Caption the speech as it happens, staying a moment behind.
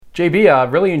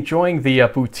JB, really enjoying the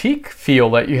boutique feel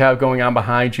that you have going on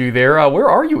behind you there. Where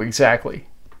are you exactly?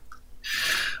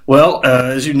 Well,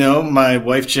 as you know, my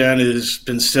wife Jen has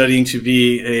been studying to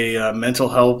be a mental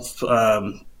health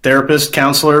therapist,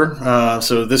 counselor.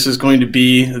 So this is going to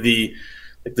be the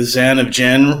Zen of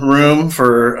Jen room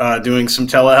for doing some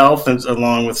telehealth,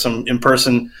 along with some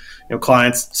in-person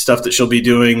clients stuff that she'll be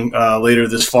doing later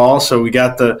this fall. So we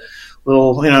got the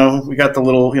little,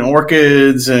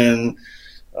 orchids and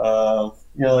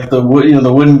like the wood,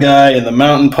 the wooden guy and the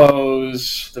mountain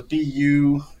pose, the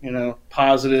BU,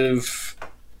 positive,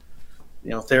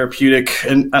 therapeutic,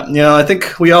 and I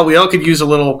think we all could use a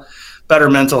little better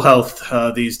mental health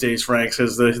these days, Frank,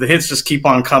 because the hits just keep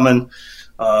on coming.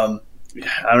 I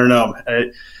don't know.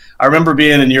 I remember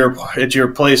being at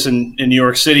your place in New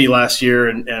York City last year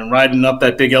and riding up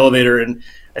that big elevator, and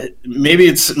maybe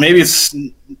it's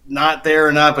not there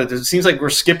or not, but it seems like we're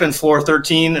skipping floor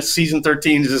 13. Season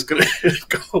 13 is just going to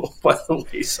go by the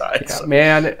wayside. Yeah, so.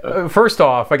 Man, first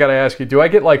off, I got to ask you, do I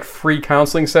get like free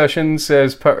counseling sessions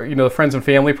as the Friends and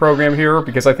Family program here?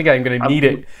 Because I think I'm going to need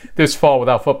it this fall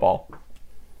without football.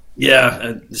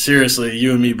 Yeah, seriously,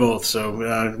 you and me both.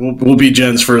 So we'll be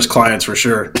Jen's first clients for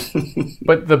sure.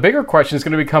 But the bigger question is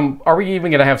going to become, are we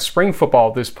even going to have spring football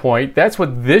at this point? That's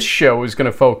what this show is going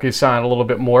to focus on a little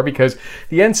bit more, because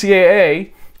the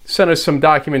NCAA sent us some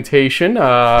documentation.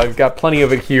 We've got plenty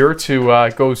of it here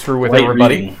to go through with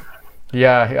everybody. Reading.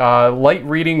 Yeah, light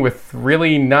reading with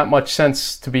really not much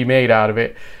sense to be made out of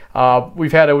it.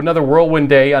 We've had another whirlwind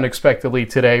day unexpectedly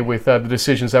today with the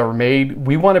decisions that were made.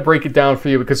 We want to break it down for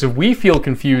you, because if we feel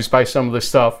confused by some of this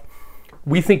stuff,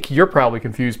 we think you're probably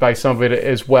confused by some of it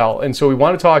as well. And so we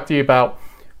want to talk to you about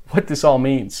what this all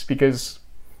means, because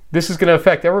this is going to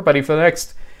affect everybody for the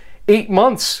next 8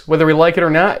 months, whether we like it or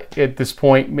not at this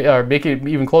point, or make it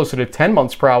even closer to 10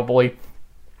 months probably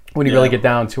when you really get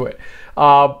down to it.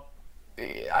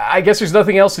 I guess there's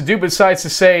nothing else to do besides to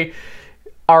say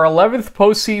our 11th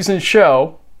postseason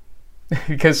show,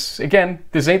 because, again,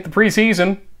 this ain't the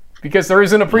preseason, because there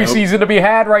isn't a preseason to be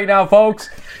had right now, folks.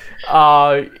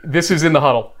 This is In the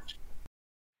Huddle.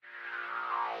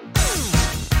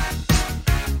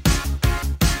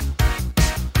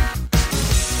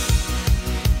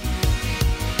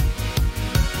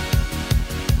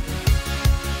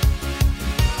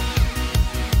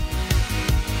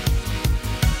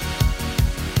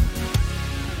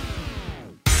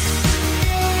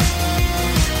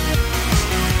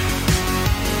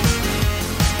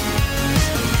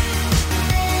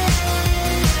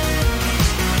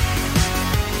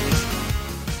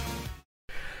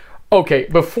 Okay,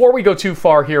 before we go too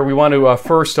far here, we want to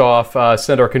first off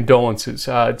send our condolences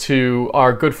to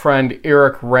our good friend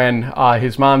Erick Wren.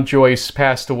 His mom Joyce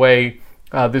passed away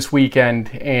this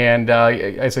weekend, and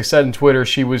as I said on Twitter,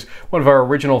 she was one of our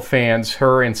original fans.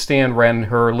 Her and Stan Wren,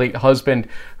 her late husband,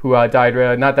 who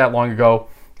died not that long ago.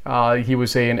 He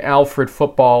was an Alfred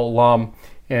football alum,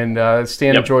 and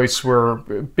Stan and Joyce were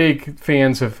big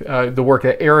fans of the work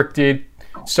that Erick did,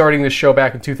 starting this show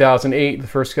back in 2008. The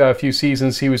first few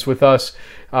seasons he was with us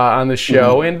on the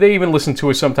show, and they even listened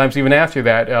to us sometimes even after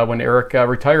that when Erick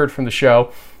retired from the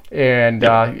show. And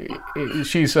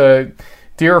she's a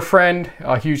dear friend,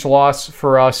 a huge loss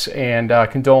for us, and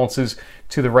condolences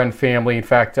to the Wren family. In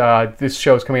fact, this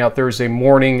show is coming out Thursday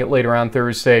morning. Later on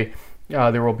Thursday,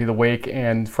 there will be the wake,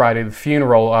 and Friday the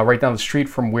funeral right down the street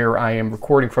from where I am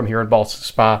recording from here in Ballston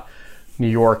Spa, New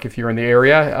York. If you're in the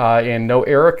area and know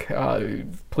Erick,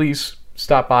 please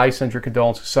stop by, send your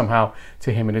condolences somehow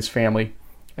to him and his family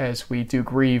as we do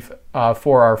grieve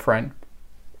for our friend.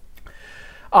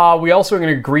 We also are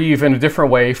going to grieve in a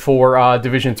different way for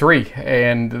Division III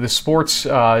and the sports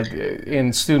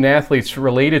and student athletes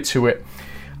related to it.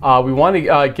 We want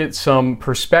to get some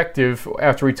perspective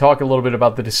after we talk a little bit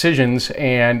about the decisions,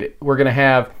 and we're going to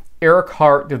have Erick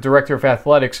Hart, the Director of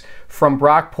Athletics from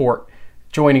Brockport,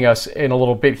 joining us in a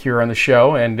little bit here on the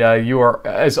show. And you are,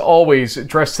 as always,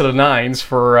 dressed to the nines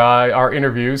for our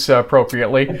interviews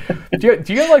appropriately. Do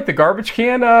you have like the garbage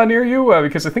can near you?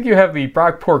 Because I think you have the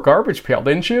Brockport garbage pail,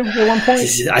 didn't you, at one point?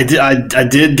 I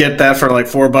did get that for like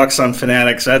 $4 on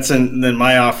Fanatics. That's in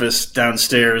my office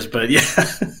downstairs, but yeah.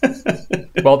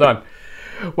 Well done.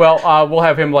 Well, we'll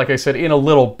have him, like I said, in a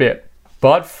little bit.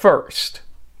 But first,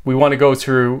 we want to go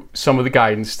through some of the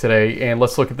guidance today, and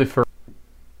let's look at the first.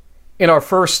 In our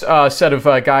first set of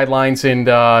guidelines and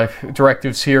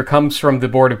directives here comes from the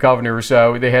Board of Governors.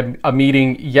 They had a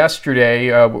meeting yesterday,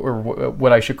 or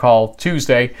what I should call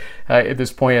Tuesday at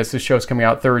this point, as this show is coming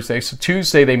out Thursday. So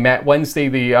Tuesday they met, Wednesday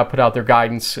they put out their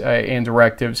guidance and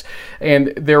directives.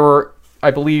 And there were, I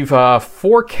believe,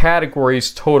 4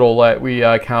 categories total that we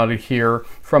counted here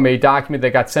from a document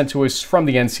that got sent to us from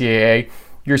the NCAA.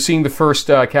 You're seeing the first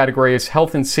category is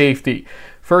health and safety.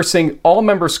 First thing, all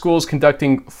member schools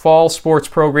conducting fall sports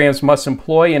programs must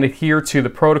employ and adhere to the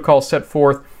protocol set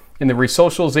forth in the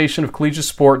Resocialization of Collegiate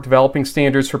Sport Developing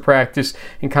Standards for Practice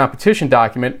and Competition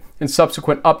document and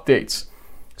subsequent updates.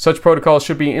 Such protocols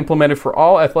should be implemented for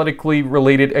all athletically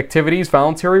related activities,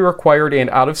 voluntary, required, and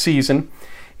out of season,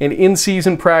 and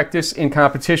in-season practice and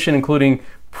competition, including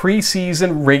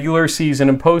preseason, regular season,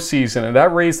 and postseason. And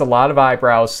that raised a lot of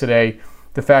eyebrows today,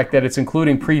 the fact that it's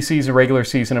including preseason, regular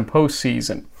season, and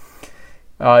postseason.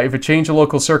 If a change in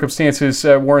local circumstances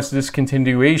warrants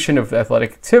discontinuation of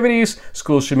athletic activities,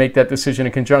 schools should make that decision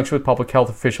in conjunction with public health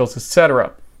officials,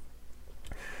 etc.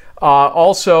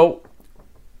 Also,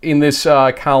 in this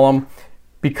column,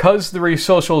 because the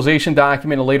resocialization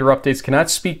document and later updates cannot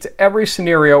speak to every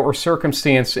scenario or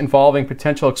circumstance involving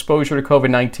potential exposure to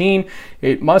COVID-19,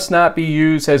 it must not be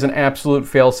used as an absolute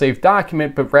fail-safe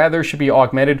document, but rather should be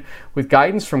augmented with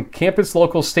guidance from campus,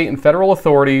 local, state, and federal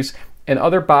authorities and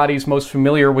other bodies most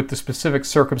familiar with the specific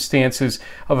circumstances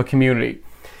of a community.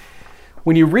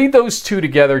 When you read those two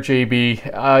together,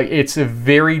 JB, it's a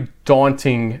very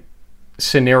daunting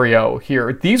scenario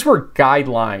here. These were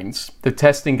guidelines, the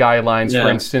testing guidelines, for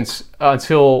instance,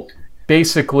 until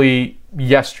basically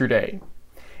yesterday.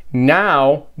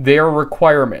 Now they're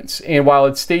requirements. And while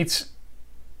it states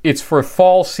it's for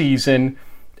fall season,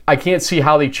 I can't see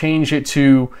how they change it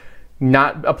to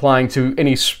not applying to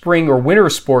any spring or winter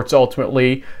sports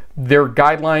ultimately. Their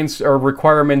guidelines or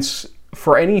requirements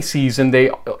for any season. They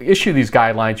issue these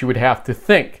guidelines, you would have to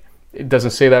think. It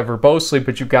doesn't say that verbosely,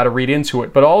 but you've got to read into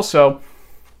it. But also,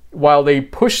 while they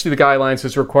push the guidelines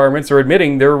as requirements, they're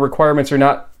admitting their requirements are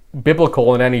not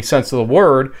biblical in any sense of the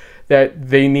word, that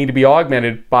they need to be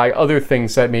augmented by other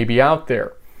things that may be out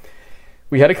there.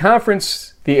 We had a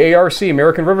conference, the ARC,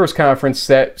 American Rivers Conference,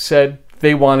 that said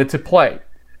they wanted to play.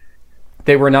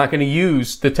 They were not going to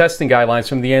use the testing guidelines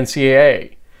from the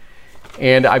NCAA.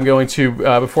 And I'm going to,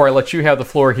 before I let you have the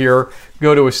floor here,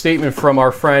 go to a statement from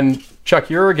our friend Chuck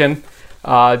Urigan,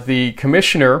 the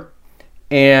commissioner.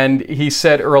 And he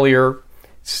said earlier,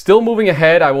 still moving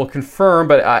ahead, I will confirm,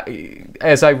 but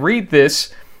as I read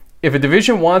this, if a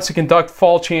division wants to conduct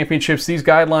fall championships, these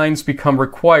guidelines become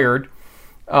required.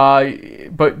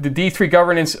 But the D3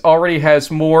 governance already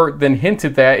has more than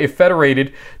hinted that if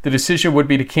federated, the decision would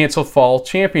be to cancel fall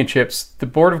championships. The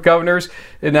Board of Governors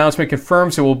announcement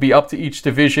confirms it will be up to each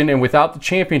division, and without the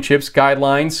championships,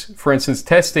 guidelines, for instance,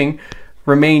 testing,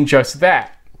 remain just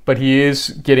that. But he is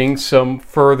getting some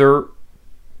further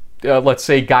let's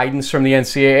say, guidance from the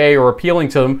NCAA or appealing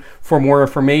to them for more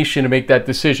information to make that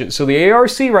decision. So the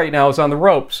ARC right now is on the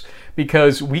ropes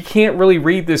because we can't really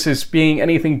read this as being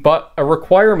anything but a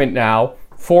requirement now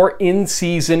for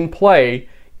in-season play,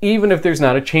 even if there's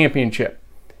not a championship.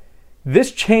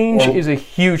 This change is a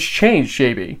huge change,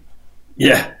 JB.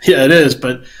 Yeah, it is.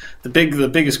 But the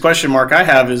biggest question mark I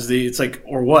have is it's like,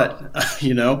 or what?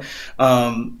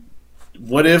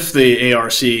 What if the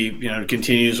ARC,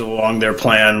 continues along their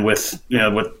plan with,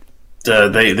 what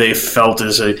they felt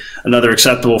is another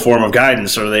acceptable form of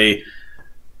guidance? Do they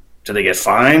get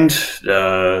fined?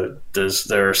 Is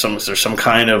there some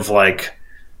kind of like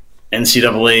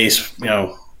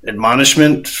NCAA,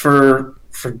 admonishment for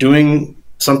doing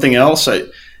something else?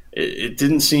 It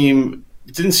didn't seem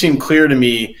clear to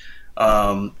me.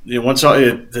 Once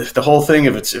the whole thing,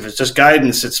 if it's just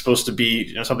guidance, it's supposed to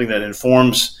be something that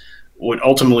informs what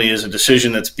ultimately is a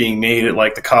decision that's being made at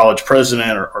like the college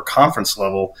president or conference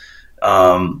level.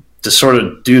 To sort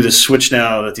of do the switch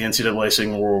now that the NCAA is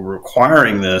saying we're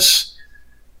requiring this,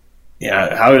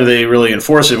 how do they really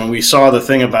enforce it? When we saw the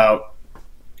thing about,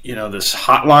 this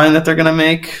hotline that they're going to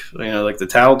make, like the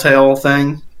tattletale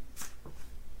thing.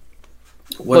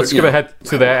 Let's give ahead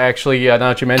to that, actually. Now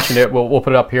that you mentioned it, we'll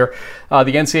put it up here.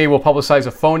 The NCAA will publicize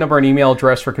a phone number and email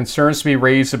address for concerns to be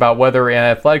raised about whether an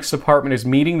athletics department is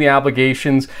meeting the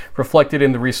obligations reflected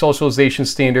in the resocialization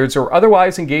standards or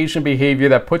otherwise engaged in behavior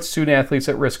that puts student athletes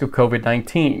at risk of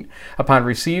COVID-19. Upon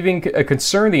receiving a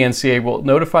concern, the NCAA will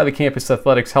notify the campus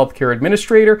athletics healthcare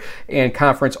administrator and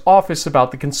conference office about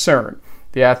the concern.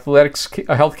 The athletics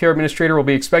healthcare administrator will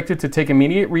be expected to take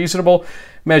immediate reasonable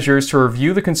measures to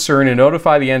review the concern and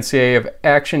notify the NCAA of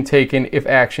action taken if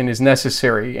action is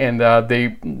necessary. And they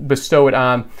bestow it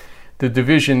on the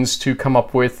divisions to come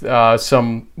up with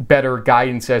some better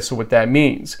guidance as to what that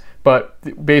means.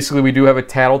 But basically, we do have a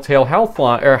tattletale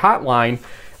hotline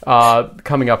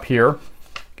coming up here,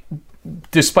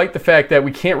 despite the fact that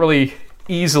we can't really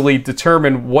easily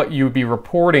determine what you would be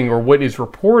reporting or what is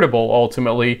reportable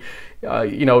ultimately.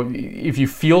 If you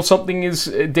feel something is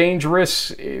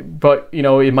dangerous, but,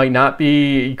 it might not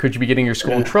be, could you be getting your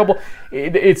school in trouble?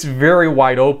 It's very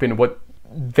wide open what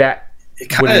that It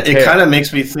kind of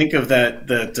makes me think of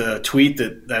that tweet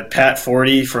that Pat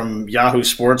Forty from Yahoo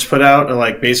Sports put out.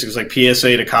 Like basically, it's like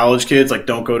PSA to college kids, like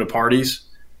don't go to parties.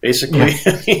 Basically,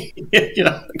 what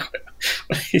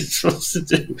are you supposed to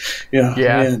do? Yeah,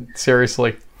 man.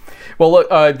 Seriously. Well, look,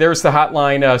 there's the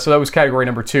hotline. So that was category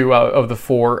number 2 of the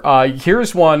 4.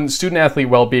 Here's one: student-athlete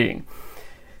well-being.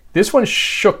 This one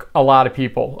shook a lot of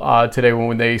people today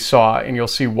when they saw it, and you'll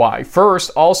see why.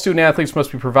 First, all student-athletes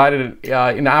must be provided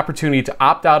an opportunity to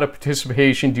opt out of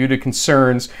participation due to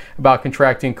concerns about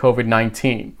contracting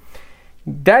COVID-19.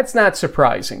 That's not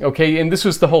surprising, okay? And this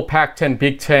was the whole Pac-10,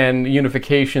 Big Ten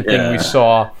unification thing we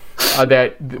saw.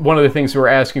 That one of the things we were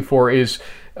asking for is,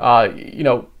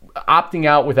 opting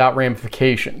out without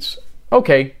ramifications.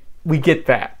 Okay, we get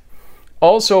that.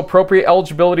 Also, appropriate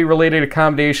eligibility-related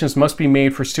accommodations must be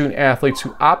made for student-athletes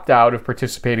who opt out of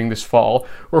participating this fall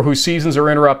or whose seasons are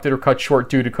interrupted or cut short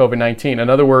due to COVID-19.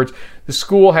 In other words, the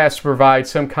school has to provide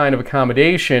some kind of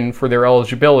accommodation for their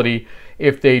eligibility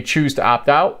if they choose to opt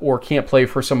out or can't play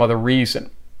for some other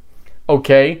reason.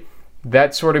 Okay,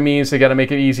 that sort of means they got to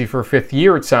make it easy for 5th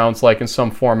year, it sounds like, in some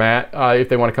format, if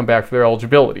they want to come back for their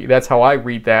eligibility. That's how I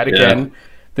read that. Again,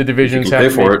 the divisions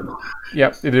have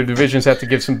the divisions have to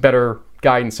give some better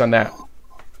guidance on that.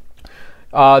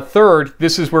 Third,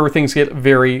 this is where things get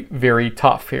very, very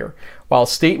tough here. While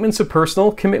statements of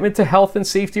personal commitment to health and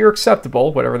safety are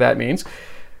acceptable, whatever that means,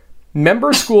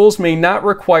 member schools may not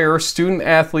require student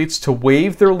athletes to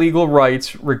waive their legal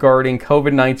rights regarding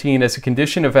COVID-19 as a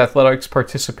condition of athletics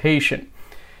participation.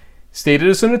 Stated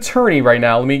as an attorney right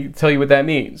now, let me tell you what that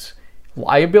means.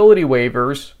 Liability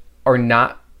waivers are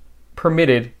not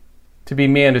permitted to be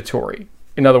mandatory.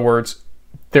 In other words,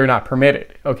 they're not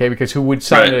permitted, okay? Because who would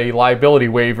sign a liability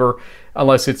waiver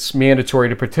unless it's mandatory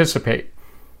to participate?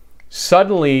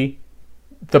 Suddenly,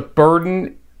 the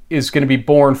burden is going to be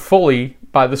borne fully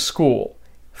by the school.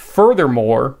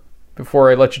 Furthermore, before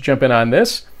I let you jump in on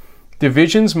this,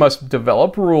 divisions must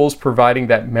develop rules providing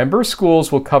that member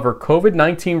schools will cover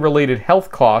COVID-19 related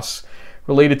health costs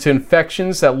related to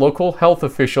infections that local health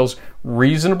officials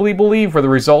reasonably believe were the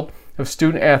result of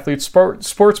student-athlete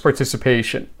sports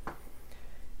participation.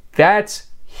 That's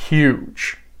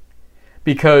huge.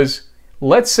 Because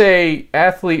let's say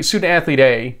student-athlete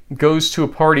A goes to a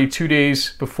party 2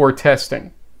 days before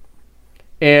testing.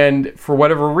 And for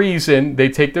whatever reason, they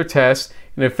take their test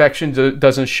and infection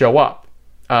doesn't show up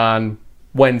on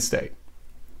Wednesday.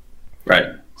 Right.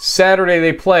 Saturday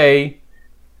they play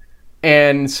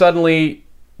and suddenly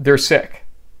they're sick.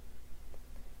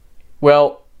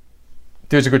 Well,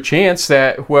 there's a good chance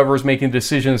that whoever is making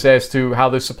decisions as to how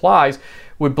this applies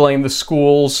would blame the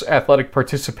school's athletic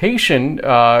participation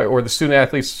or the student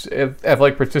athlete's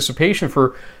athletic participation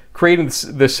for creating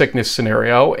this sickness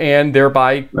scenario, and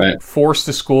thereby force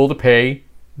the school to pay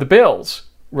the bills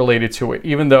related to it,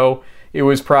 even though it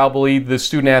was probably the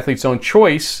student athlete's own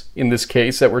choice in this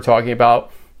case that we're talking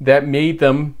about that made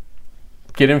them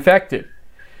get infected.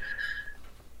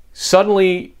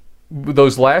 Suddenly,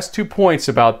 those last 2 points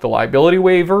about the liability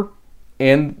waiver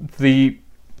and the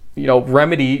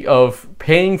remedy of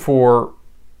paying for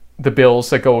the bills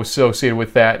that go associated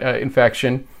with that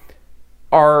infection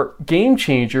are game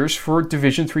changers for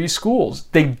Division III schools.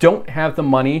 They don't have the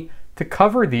money to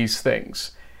cover these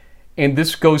things. And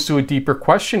this goes to a deeper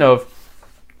question of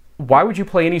why would you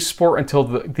play any sport until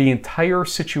the entire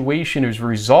situation is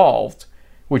resolved,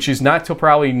 which is not till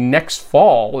probably next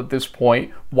fall at this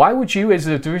point. Why would you, as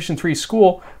a Division III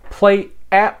school, play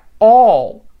at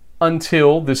all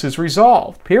until this is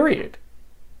resolved, period?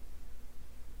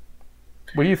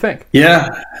 What do you think?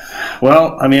 Yeah,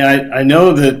 well, I mean, I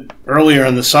know that earlier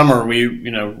in the summer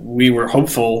we were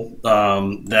hopeful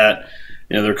that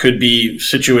there could be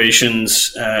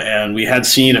situations, and we had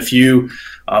seen a few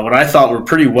what I thought were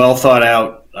pretty well thought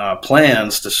out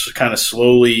plans to kind of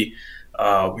slowly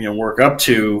work up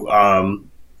to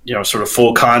sort of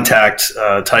full contact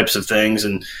types of things,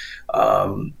 and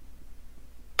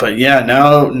but yeah,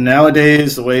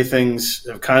 nowadays the way things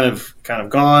have kind of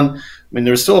gone. I mean,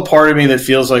 there's still a part of me that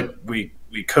feels like we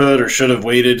could or should have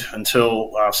waited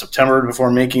until September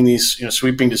before making these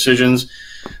sweeping decisions.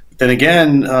 But then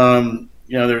again,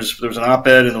 there's an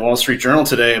op-ed in the Wall Street Journal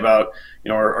today about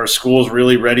are schools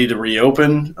really ready to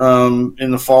reopen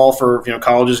in the fall for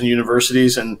colleges and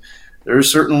universities, and there's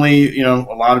certainly a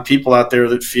lot of people out there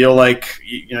that feel like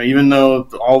even though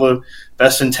all the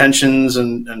best intentions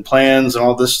and plans and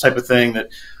all this type of thing, that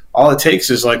all it takes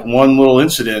is like one little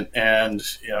incident, and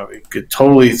it could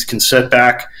totally can set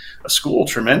back a school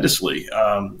tremendously.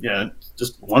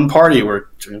 Just one party where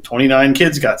 29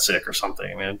 kids got sick or something.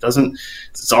 I mean,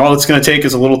 it's all it's going to take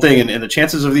is a little thing. And the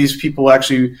chances of these people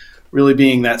actually really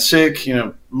being that sick,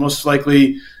 most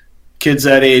likely kids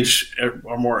that age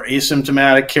are more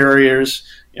asymptomatic carriers,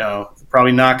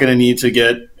 probably not going to need to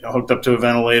get hooked up to a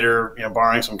ventilator,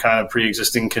 barring some kind of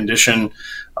pre-existing condition.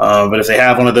 But if they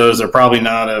have one of those, they're probably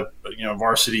not a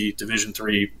varsity Division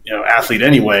III athlete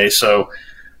anyway. So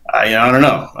I don't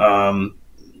know.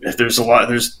 If there's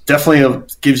definitely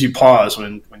gives you pause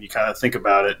when you kind of think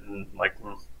about it, and like,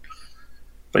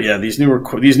 but yeah, these new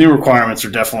requirements are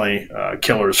definitely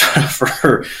killers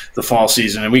for the fall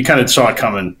season, and we kind of saw it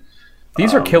coming.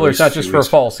 These are killers, not just for a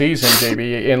fall season,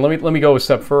 JB. And let me go a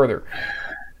step further.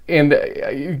 And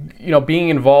being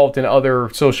involved in other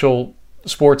social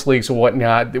sports leagues and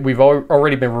whatnot, we've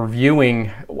already been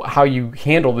reviewing how you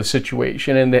handle the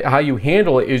situation, and how you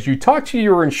handle it is you talk to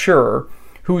your insurer,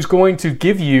 who's going to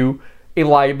give you a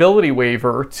liability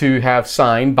waiver to have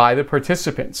signed by the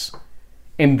participants.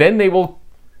 And then they will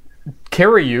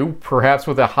carry you, perhaps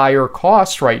with a higher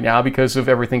cost right now because of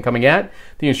everything coming at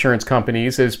the insurance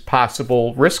companies as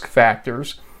possible risk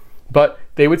factors, but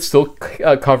they would still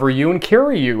cover you and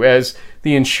carry you as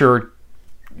the insured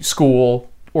school,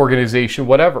 organization,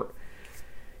 whatever.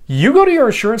 You go to your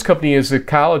insurance company as a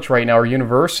college right now or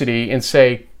university and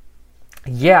say,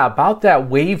 yeah, about that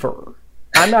waiver,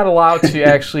 I'm not allowed to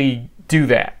actually do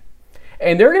that.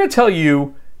 And they're going to tell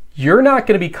you, you're not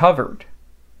going to be covered.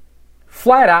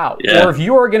 Flat out. Yeah. Or if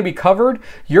you are going to be covered,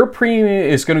 your premium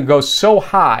is going to go so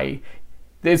high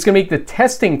that it's going to make the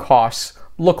testing costs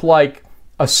look like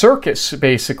a circus,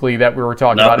 basically, that we were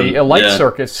talking about. A light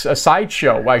circus, a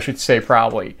sideshow, I should say,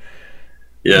 probably.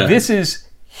 Yeah. This is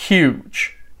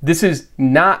huge. This is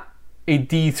not a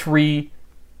D3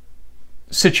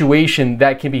 situation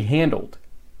that can be handled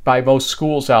by most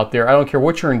schools out there. I don't care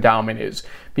what your endowment is,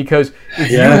 because if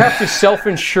you have to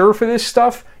self-insure for this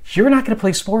stuff, you're not going to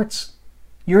play sports.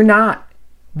 You're not.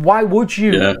 Why would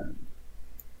you? Yeah.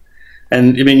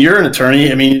 And I mean, you're an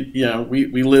attorney. I mean,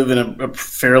 we live in a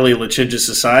fairly litigious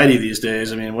society these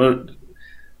days. I mean, what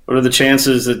are the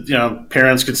chances that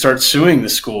parents could start suing the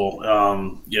school?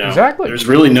 Exactly. There's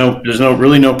really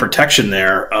no protection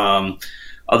there,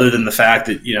 other than the fact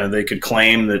that they could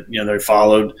claim that they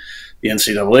followed the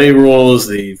NCAA rules,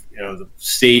 the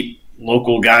state,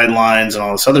 local guidelines, and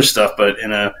all this other stuff. But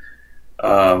in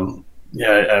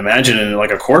I imagine in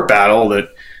like a court battle that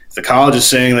if the college is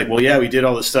saying like, well, yeah, we did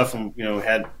all this stuff and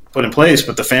had put in place,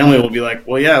 but the family will be like,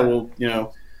 well, yeah, well,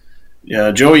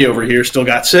 Joey over here still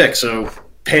got sick, so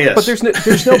pay us. But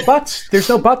there's no buts. There's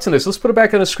no buts in this. Let's put it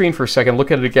back on the screen for a second.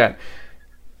 Look at it again.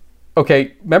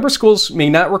 Okay, member schools may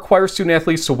not require student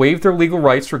athletes to waive their legal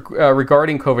rights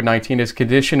regarding COVID-19 as a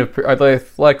condition of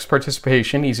athletics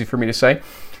participation, easy for me to say.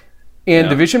 And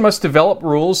Division must develop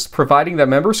rules providing that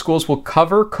member schools will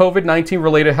cover COVID-19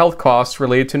 related health costs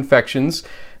related to infections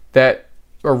that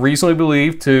are reasonably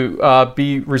believed to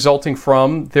be resulting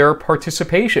from their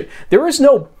participation. There is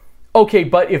no, okay,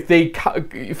 but if they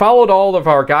followed all of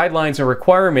our guidelines and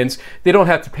requirements, they don't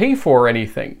have to pay for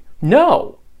anything.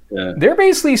 No. Yeah. They're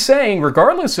basically saying,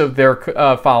 regardless of their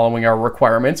following our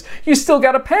requirements, you still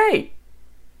got to pay.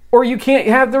 Or you can't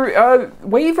have the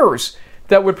waivers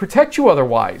that would protect you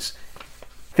otherwise.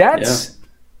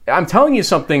 I'm telling you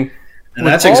something. And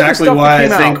that's exactly why I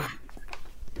think.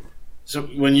 So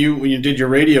when you did your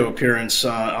radio appearance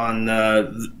on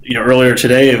earlier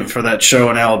today for that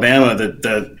show in Alabama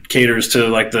that caters to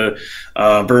like the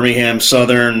Birmingham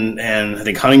Southern and I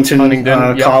think Huntington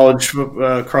college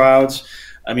crowds.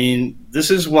 I mean, this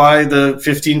is why the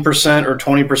 15% or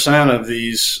 20% of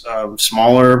these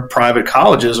smaller private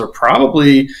colleges are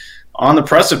probably on the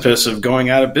precipice of going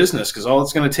out of business, because all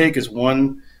it's going to take is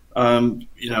one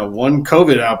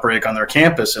COVID outbreak on their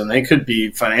campus, and they could be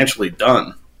financially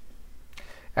done.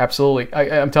 Absolutely.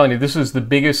 I'm telling you, this is the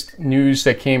biggest news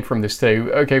that came from this today.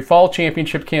 Okay, fall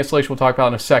championship cancellation we'll talk about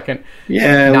in a second.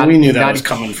 Yeah, we knew that was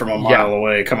coming from a mile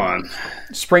away. Come on.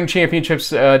 Spring championships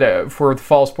for the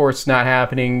fall sports not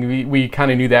happening. We kind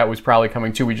of knew that was probably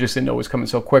coming too. We just didn't know it was coming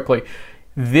so quickly.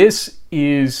 This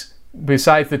is,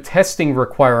 besides the testing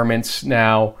requirements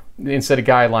now instead of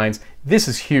guidelines, this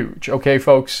is huge. Okay,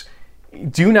 folks?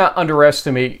 Do not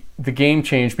underestimate the game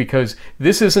change, because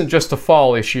this isn't just a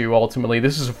fall issue ultimately.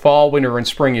 This is a fall, winter, and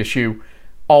spring issue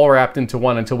all wrapped into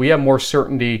one until we have more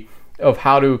certainty of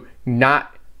how to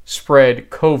not spread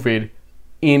COVID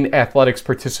in athletics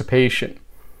participation.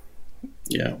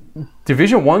 Yeah.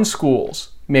 Division I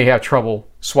schools may have trouble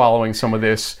swallowing some of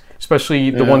this especially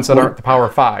the ones that aren't the Power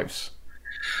Fives?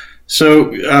 So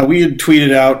we had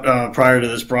tweeted out prior to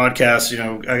this broadcast,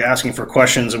 asking for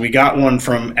questions, and we got one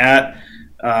from at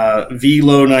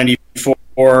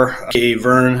VLow94, aka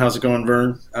Vern. How's it going,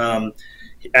 Vern?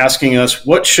 Asking us,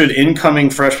 what should incoming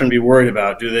freshmen be worried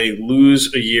about? Do they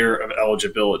lose a year of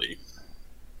eligibility?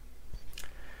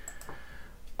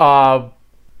 Do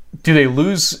they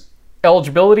lose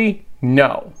eligibility?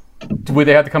 No. Would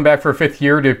they have to come back for a fifth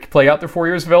year to play out their 4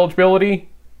 years of eligibility?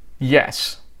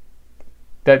 Yes.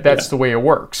 That's the way it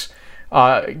works.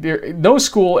 No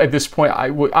school at this point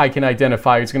I can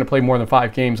identify is going to play more than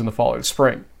 5 games in the fall or the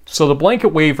spring. So the blanket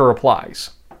waiver applies,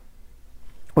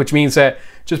 which means that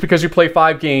just because you play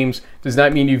 5 games does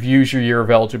not mean you've used your year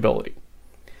of eligibility.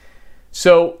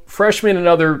 So freshmen and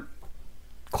other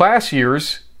class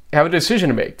years have a decision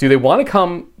to make. Do they want to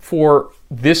come for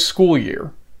this school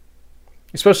year,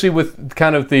 especially with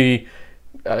kind of the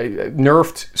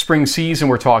nerfed spring season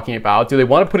we're talking about? Do they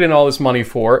want to put in all this money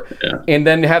for it and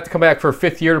then have to come back for a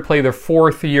fifth year to play their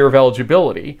 4th year of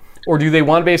eligibility? Or do they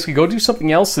want to basically go do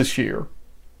something else this year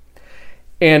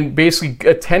and basically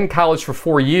attend college for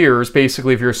 4 years?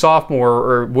 Basically, if you're a sophomore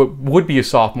or would be a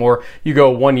sophomore, you go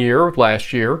 1 year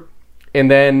last year and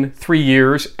then 3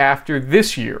 years after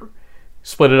this year.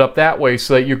 Split it up that way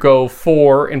so that you go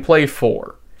 4 and play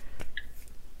 4.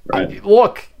 Right.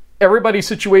 Look, everybody's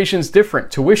situation is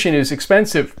different. Tuition is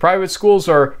expensive. Private schools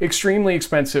are extremely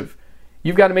expensive.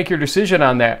 You've got to make your decision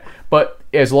on that. But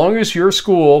as long as your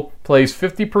school plays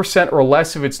 50% or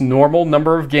less of its normal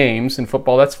number of games, in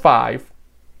football that's 5,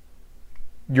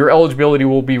 your eligibility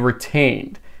will be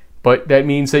retained. But that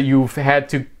means that you've had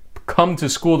to come to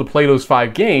school to play those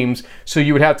 5 games, so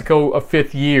you would have to go a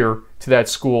fifth year to that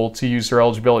school to use their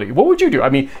eligibility. What would you do? I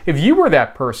mean, if you were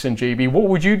that person, JB, what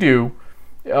would you do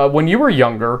when you were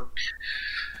younger?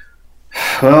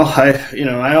 Well,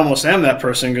 I almost am that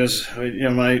person because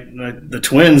the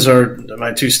twins are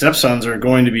my 2 stepsons are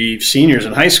going to be seniors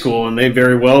in high school, and they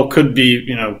very well could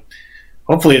be.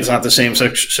 Hopefully, it's not the same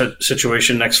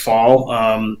situation next fall,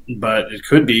 but it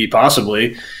could be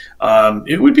possibly.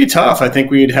 It would be tough. I think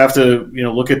we'd have to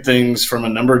look at things from a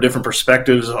number of different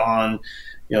perspectives on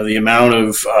the amount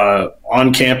of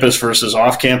on-campus versus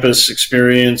off-campus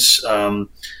experience. I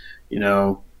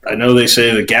know they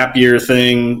say the gap year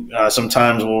thing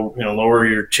sometimes will lower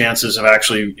your chances of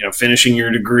actually finishing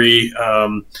your degree.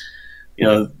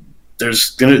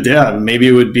 Maybe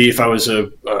it would be if I was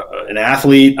an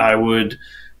athlete, I would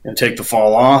take the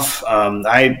fall off.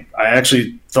 I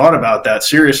actually thought about that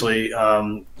seriously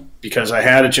because I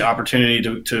had an opportunity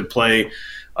to play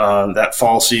that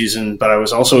fall season, but I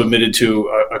was also admitted to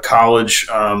a college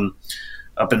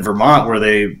up in Vermont where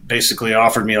they basically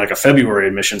offered me like a February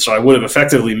admission. So I would have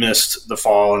effectively missed the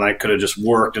fall, and I could have just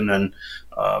worked and then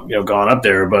gone up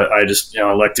there. But I just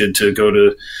elected to go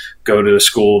to a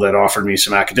school that offered me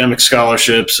some academic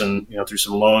scholarships, and through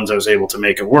some loans I was able to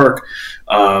make it work.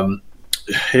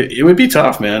 It would be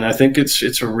tough, man. I think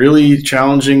it's a really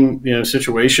challenging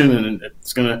situation, and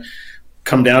it's going to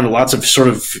come down to lots of sort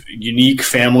of unique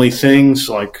family things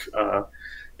like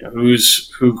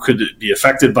who could be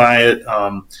affected by it,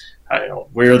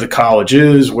 where the college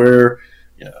is, where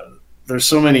there's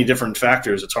so many different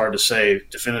factors. It's hard to say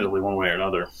definitively one way or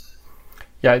another.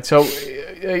 Yeah, so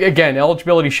again,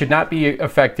 eligibility should not be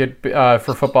affected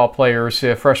for football players,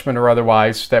 freshmen or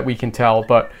otherwise, that we can tell,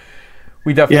 but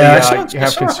we definitely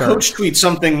have concerns. A coach tweet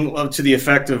something to the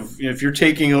effect of, if you're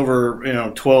taking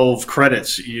over 12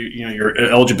 credits, your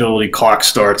eligibility clock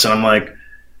starts, and I'm like,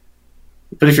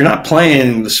 but if you're not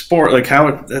playing the sport, like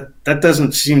that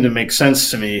doesn't seem to make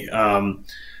sense to me. I'm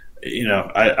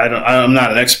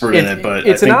not an expert in it, but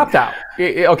it's an opt-out.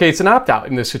 It's an opt-out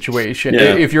in this situation.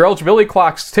 Yeah. If your eligibility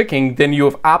clock's ticking, then you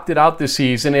have opted out this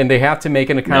season, and they have to make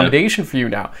an accommodation for you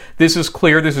now. This is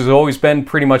clear. This has always been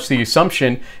pretty much the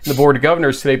assumption. And the Board of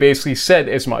Governors today basically said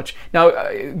as much. Now,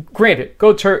 granted,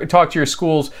 go talk to your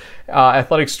school's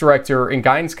athletics director and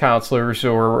guidance counselors,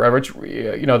 or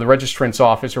the registrant's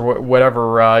office, or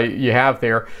whatever you have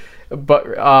there,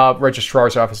 but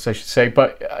registrar's office, I should say.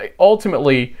 But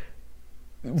ultimately,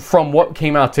 from what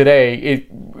came out today, it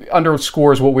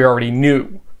underscores what we already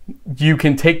knew. You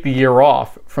can take the year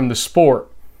off from the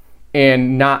sport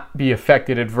and not be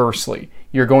affected adversely.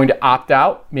 You're going to opt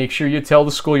out. Make sure you tell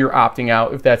the school you're opting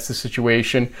out if that's the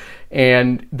situation,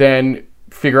 and then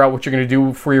figure out what you're going to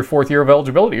do for your 4th year of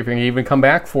eligibility, if you're going to even come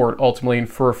back for it ultimately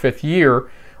for a 5th year,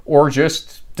 or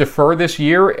just defer this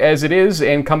year as it is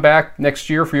and come back next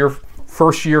year for your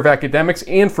 1st year of academics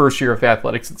and 1st year of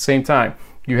athletics at the same time.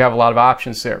 You have a lot of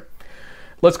options there.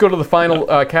 Let's go to the final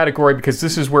category, because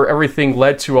this is where everything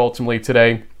led to ultimately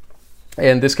today.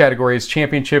 And this category is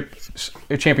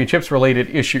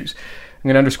championships-related issues. I'm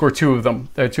going to underscore two of them,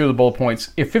 two of the bullet points.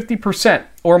 If 50%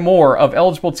 or more of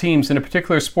eligible teams in a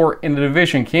particular sport in the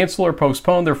division cancel or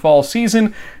postpone their fall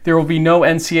season, there will be no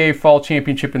NCAA fall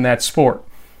championship in that sport.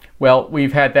 Well,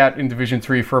 we've had that in Division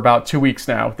III for about 2 weeks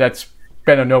now. That's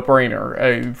been a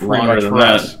no-brainer, pretty much for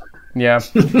us. Yeah.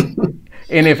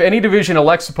 And if any division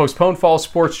elects to postpone fall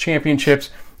sports championships,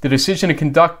 the decision to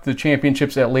conduct the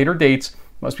championships at later dates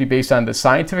must be based on the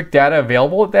scientific data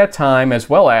available at that time, as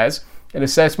well as an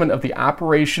assessment of the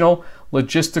operational,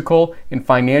 logistical, and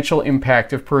financial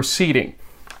impact of proceeding.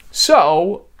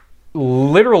 So,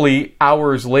 literally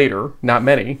hours later, not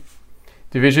many,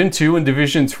 Division II and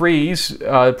Division III's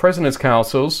President's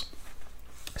Councils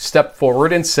stepped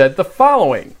forward and said the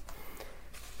following.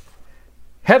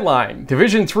 Headline,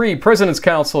 Division III President's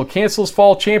Council cancels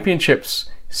fall championships.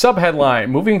 Subheadline,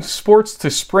 moving sports to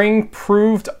spring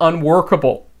proved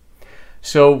unworkable.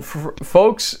 So,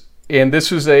 folks, and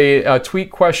this was a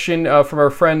tweet question from our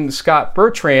friend Scott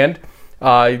Bertrand.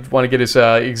 I want to get his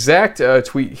exact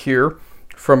tweet here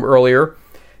from earlier.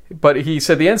 But he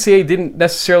said the NCAA didn't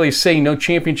necessarily say no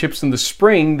championships in the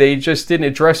spring. They just didn't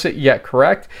address it yet,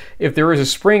 correct? If there is a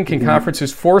spring, can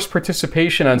conferences force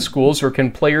participation on schools, or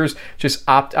can players just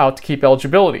opt out to keep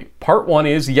eligibility? Part one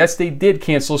is, yes, they did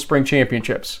cancel spring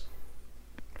championships.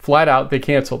 Flat out, they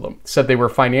canceled them. Said they were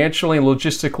financially and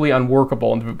logistically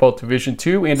unworkable in both Division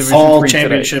II and Division III Fall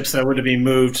championships today. That were to be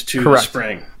moved to the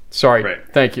spring. Sorry. Right.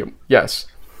 Thank you. Yes.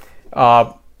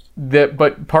 But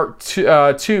part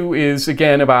two is,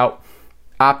 again, about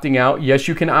opting out. Yes,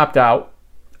 you can opt out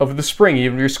of the spring,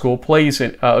 even if your school plays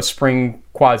in a spring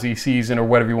quasi-season or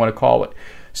whatever you want to call it.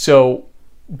 So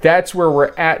that's where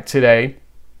we're at today.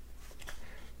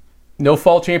 No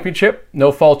fall championship in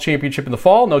the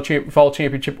fall, no fall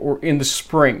championship or in the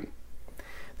spring.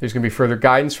 There's going to be further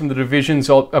guidance from the divisions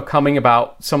upcoming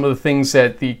about some of the things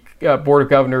that the Board of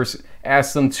Governors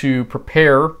asked them to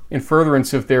prepare in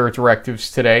furtherance of their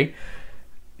directives today.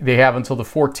 They have until the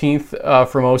 14th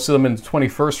for most of them and the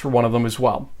 21st for one of them as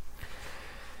well.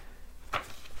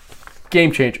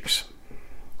 Game changers.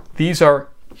 These are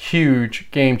huge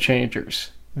game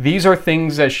changers. These are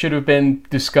things that should have been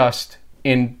discussed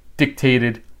and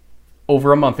dictated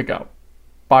over a month ago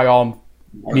by all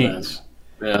means.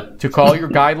 Yeah. To call your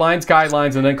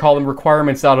guidelines, and then call them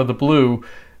requirements out of the blue,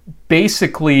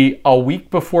 basically a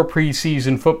week before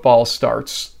preseason football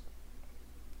starts,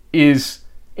 is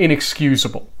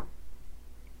inexcusable.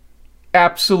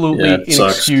 Absolutely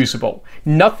inexcusable.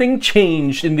 Nothing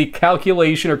changed in the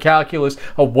calculation or calculus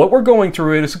of what we're going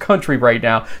through as a country right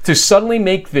now to suddenly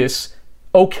make this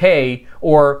okay,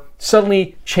 or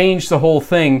suddenly change the whole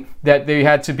thing that they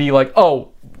had to be like,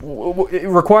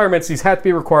 requirements, these have to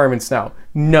be requirements now.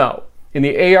 No. And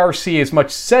the ARC as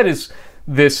much said as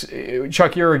this,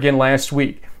 Chuck Yerrigan last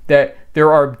week, that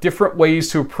there are different ways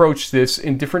to approach this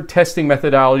in different testing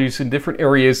methodologies in different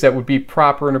areas that would be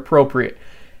proper and appropriate.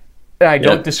 And I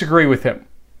don't disagree with him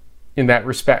in that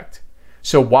respect.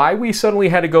 So why we suddenly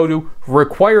had to go to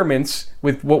requirements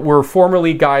with what were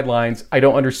formerly guidelines, I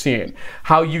don't understand.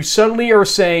 How you suddenly are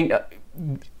saying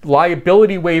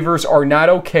liability waivers are not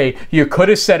okay. You could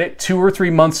have said it 2 or 3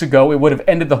 months ago. It would have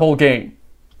ended the whole game.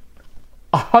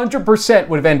 100%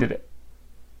 would have ended it.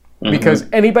 Because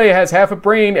anybody that has half a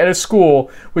brain at a school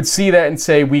would see that and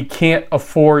say, we can't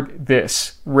afford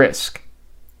this risk.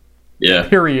 Yeah.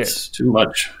 Period. It's too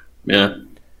much. Yeah.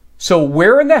 So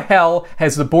where in the hell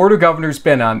has the Board of Governors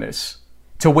been on this?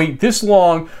 To wait this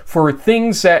long for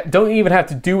things that don't even have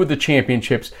to do with the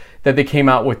championships that they came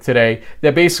out with today,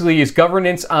 that basically is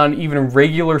governance on even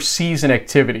regular season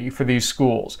activity for these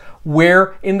schools.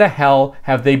 Where in the hell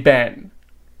have they been?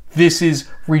 This is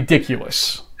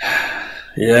ridiculous.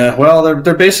 Yeah, well,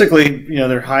 they're basically,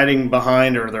 they're hiding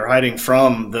behind, or they're hiding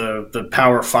from the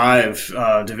Power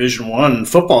 5 Division I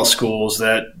football schools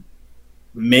that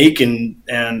make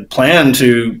and plan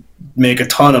to make a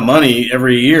ton of money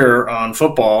every year on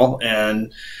football,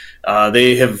 and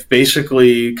they have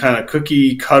basically kind of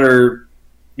cookie cutter,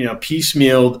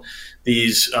 piecemealed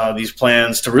these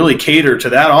plans to really cater to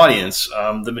that audience.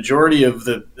 The majority of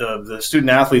the student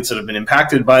athletes that have been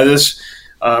impacted by this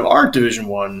aren't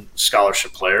Division I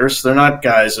scholarship players. They're not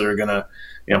guys that are going to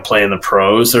play in the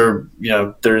pros.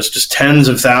 There's just tens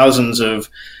of thousands of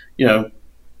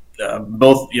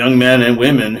both young men and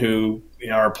women who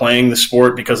are playing the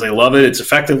sport because they love it. It's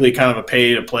effectively kind of a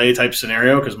pay-to-play type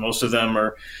scenario because most of them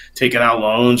are taking out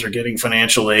loans or getting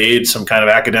financial aid, some kind of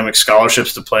academic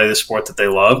scholarships to play the sport that they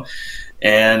love.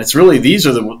 And it's really these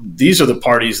are the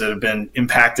parties that have been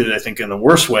impacted, I think, in the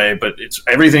worst way. But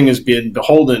everything is being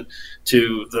beholden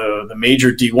to the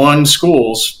major D1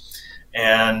 schools.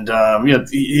 And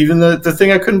even the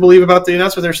thing I couldn't believe about the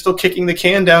announcement, they're still kicking the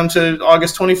can down to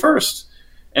August 21st.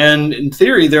 And in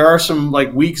theory, there are some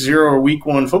like week 0 or week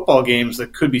 1 football games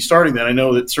that could be starting then. I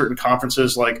know that certain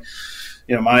conferences, like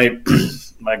my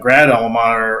grad alma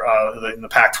mater in the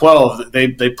Pac-12,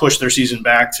 they pushed their season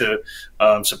back to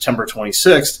September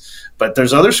 26th. But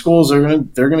there's other schools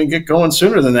that they're gonna get going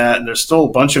sooner than that, and there's still a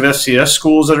bunch of FCS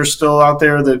schools that are still out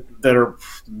there that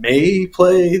may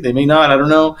play, they may not. I don't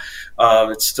know.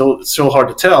 It's still hard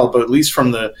to tell. But at least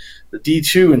from the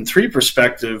D2 and 3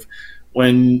 perspective,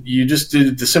 when you just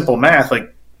did the simple math,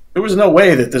 like there was no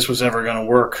way that this was ever going to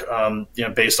work,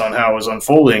 based on how it was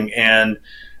unfolding, and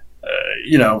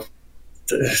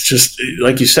it's just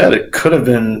like you said, it could have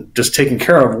been just taken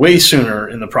care of way sooner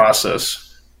in the process.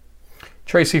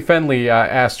 Tracy Fenley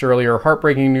asked earlier,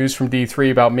 heartbreaking news from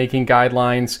D3 about making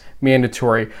guidelines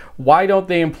mandatory. Why don't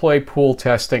they employ pool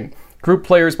testing? Group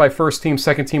players by first team,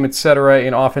 second team, etc.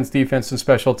 in offense, defense, and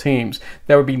special teams.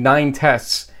 That would be 9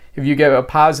 tests. If you get a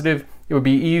positive, it would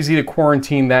be easy to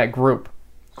quarantine that group.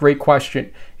 Great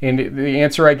question. And the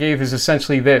answer I gave is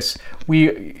essentially this.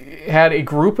 We had a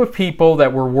group of people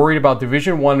that were worried about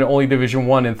Division I and only Division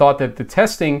I and thought that the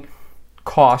testing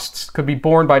costs could be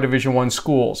borne by Division I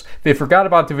schools. They forgot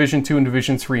about Division II and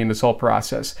Division III in this whole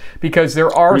process, because there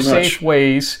are safe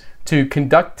ways to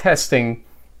conduct testing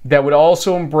that would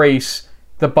also embrace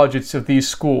the budgets of these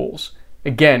schools.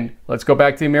 Again, let's go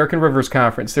back to the American Rivers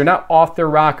Conference. They're not off their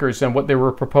rockers on what they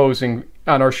were proposing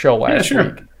on our show last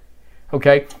week.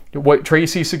 Okay, what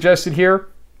Tracy suggested here,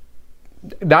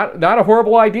 not a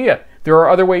horrible idea. There are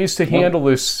other ways to handle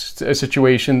this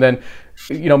situation than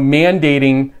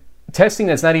mandating testing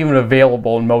that's not even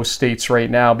available in most states right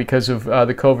now because of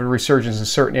the COVID resurgence in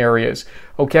certain areas.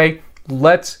 Okay,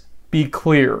 let's be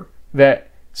clear that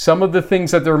some of the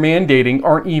things that they're mandating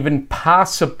aren't even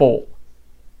possible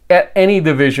at any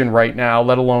division right now,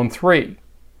 let alone 3.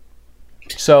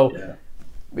 So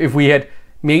if we had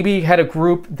maybe had a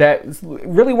group that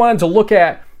really wanted to look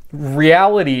at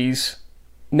realities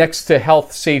next to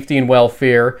health, safety, and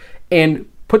welfare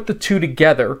and put the two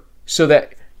together so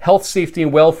that health, safety,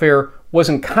 and welfare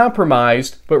wasn't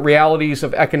compromised, but realities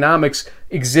of economics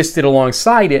existed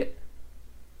alongside it,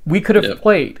 we could have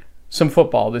played some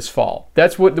football this fall.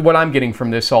 That's what I'm getting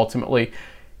from this ultimately.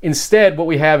 Instead, what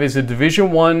we have is a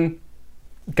Division I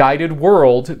guided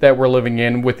world that we're living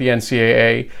in with the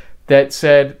NCAA that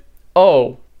said,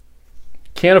 oh,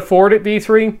 can't afford it,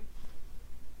 D3?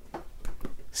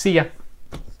 See ya.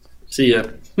 See ya.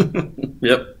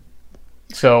 Yep.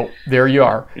 So there you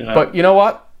are. Yeah. But you know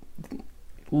what?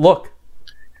 Look,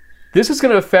 this is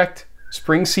going to affect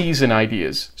spring season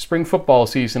ideas, spring football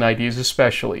season ideas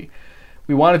especially.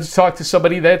 We wanted to talk to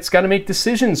somebody that's got to make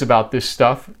decisions about this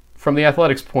stuff from the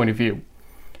athletics point of view.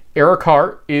 Erick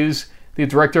Hart is the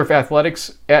director of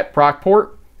athletics at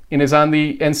Brockport and is on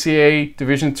the NCAA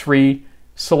Division III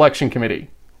selection committee.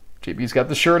 JB's got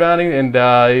the shirt on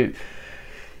and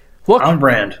look. On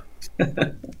brand.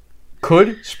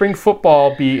 Could spring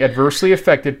football be adversely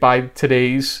affected by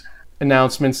today's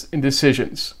announcements and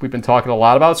decisions? We've been talking a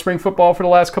lot about spring football for the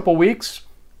last couple of weeks.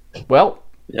 Well,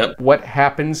 what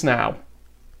happens now?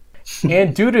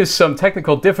 And due to some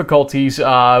technical difficulties, we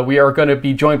are going to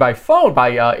be joined by phone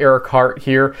by Erick Hart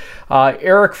here.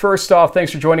 Erick, first off,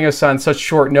 thanks for joining us on such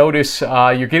short notice.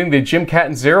 You're getting the Jim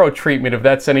Catanzaro treatment, if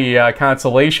that's any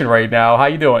consolation right now. How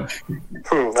you doing?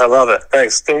 I love it.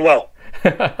 Thanks. Doing well.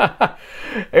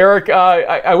 Erick,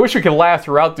 I wish we could laugh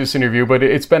throughout this interview, but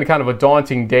it's been kind of a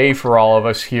daunting day for all of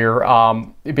us here.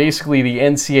 Basically, the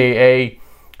NCAA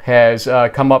has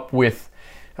come up with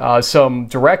some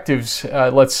directives,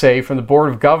 let's say, from the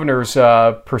Board of Governors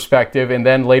perspective, and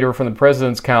then later from the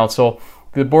President's Council.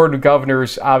 The Board of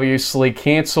Governors obviously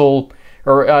canceled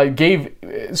or gave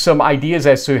some ideas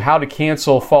as to how to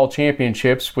cancel fall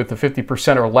championships with the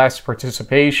 50% or less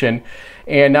participation.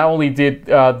 And not only did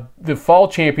the fall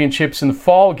championships in the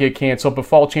fall get canceled, but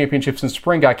fall championships in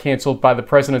spring got canceled by the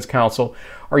President's Council.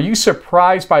 Are you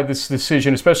surprised by this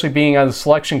decision, especially being on the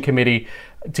selection committee,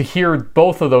 to hear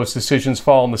both of those decisions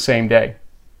fall on the same day?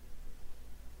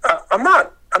 I'm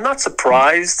not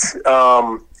surprised.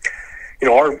 Our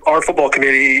football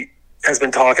committee has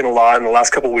been talking a lot in the last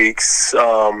couple of weeks.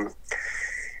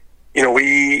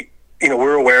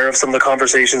 We're aware of some of the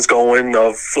conversations going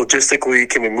of logistically,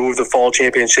 can we move the fall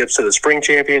championships to the spring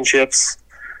championships?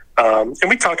 And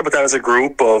we talked about that as a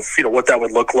group of, what that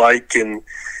would look like. And,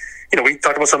 we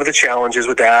talked about some of the challenges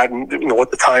with that and,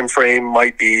 what the time frame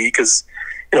might be. Because,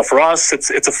 for us, it's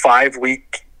a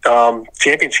 5-week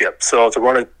championship. So to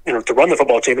run the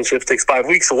football championship takes 5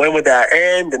 weeks. So when would that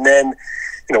end? And then,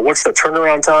 what's the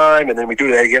turnaround time? And then we do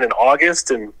that again in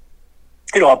August. And,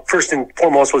 first and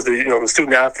foremost was the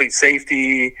student athlete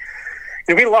safety.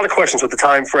 We had a lot of questions with the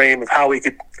time frame of how we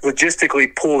could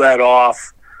logistically pull that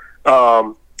off.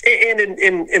 And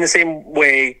in the same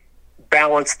way,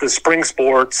 balance the spring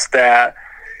sports that,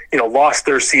 lost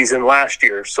their season last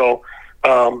year. So,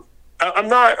 I'm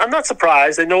not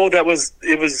surprised. I know it was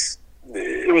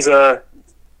a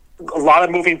lot of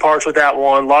moving parts with that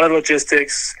one, a lot of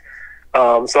logistics.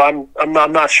 So I'm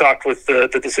not shocked with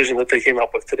the decision that they came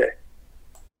up with today.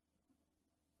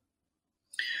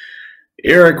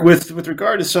 Eric, with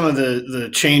regard to some of the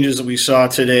changes that we saw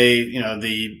today,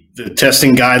 the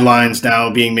testing guidelines now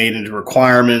being made into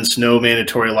requirements, no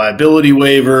mandatory liability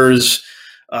waivers,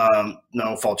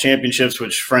 no fall championships,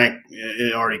 which Frank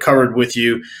already covered with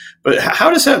you. But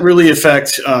how does that really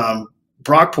affect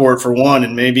Brockport, for one,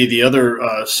 and maybe the other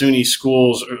SUNY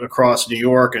schools across New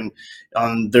York, and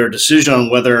on their decision on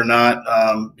whether or not,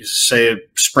 say, a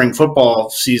spring football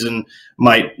season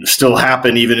might still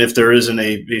happen, even if there isn't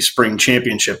a spring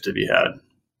championship to be had?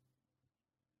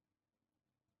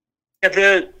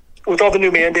 With all the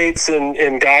new mandates and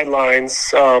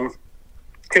guidelines,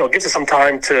 it gives us some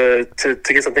time to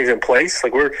get some things in place.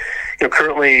 Like we're,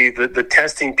 currently the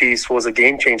testing piece was a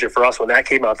game changer for us when that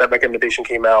came out. That recommendation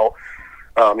came out,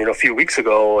 a few weeks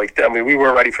ago. We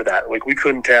weren't ready for that. Like we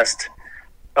couldn't test,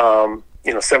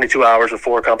 72 hours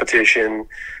before a competition.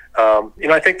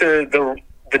 I think the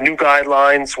new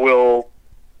guidelines we'll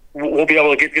be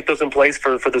able to get those in place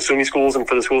for the SUNY schools and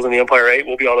for the schools in the Empire 8.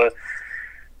 We'll be able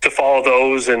to follow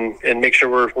those and make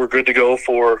sure we're good to go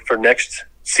for next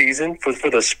season. For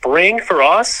the spring, for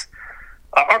us,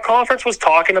 our conference was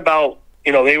talking about,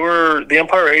 the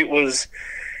Empire 8 was,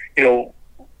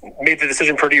 made the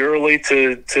decision pretty early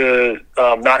to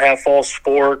not have fall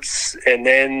sports. And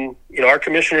then, our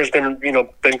commissioner's been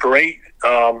great.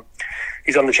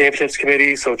 He's on the championships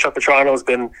committee. So Chuck Petrano has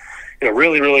been,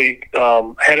 really, really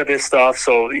ahead of this stuff.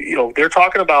 So, they were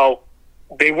talking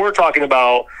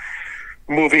about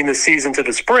moving the season to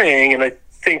the spring. And I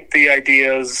think the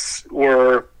ideas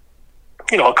were,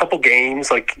 a couple games,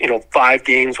 5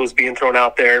 games was being thrown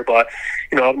out there. But,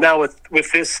 now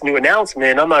with this new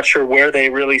announcement, I'm not sure where they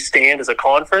really stand as a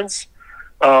conference.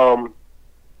 I've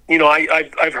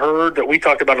heard that we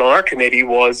talked about it on our committee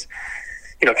was,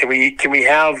 can we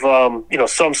have,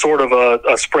 some sort of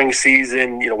a spring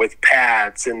season, with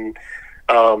pads and,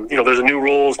 there's a new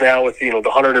rules now with, the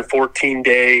 114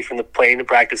 day from the playing and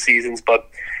practice seasons. But,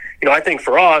 I think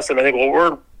for us, and I think what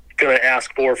we're going to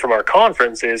ask for from our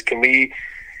conference is, can we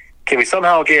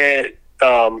somehow get,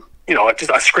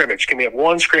 just a scrimmage? Can we have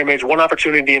one scrimmage, one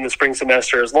opportunity in the spring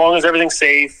semester, as long as everything's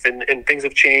safe and things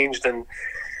have changed and,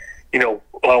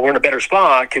 we're in a better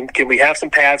spot? Can we have some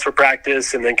pads for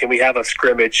practice, and then can we have a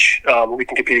scrimmage where we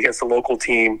can compete against the local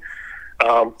team?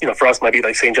 For us, it might be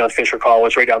like St. John Fisher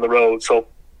College right down the road. So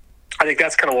I think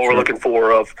that's kind of what we're looking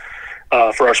for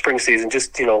for our spring season.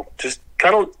 Just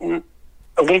kind of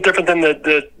a little different than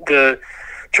the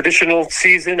traditional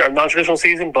season or non-traditional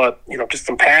season, but just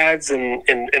some pads and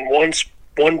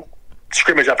one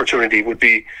scrimmage opportunity would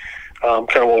be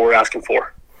kind of what we're asking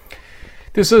for.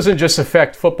 This doesn't just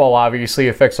affect football, obviously. It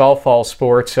affects all fall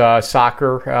sports,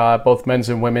 soccer, both men's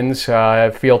and women's,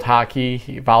 field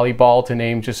hockey, volleyball, to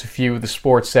name just a few of the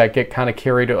sports that get kind of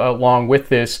carried along with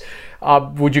this.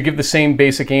 Would you give the same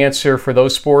basic answer for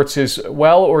those sports as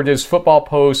well, or does football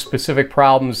pose specific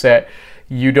problems that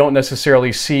you don't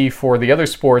necessarily see for the other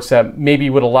sports that maybe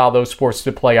would allow those sports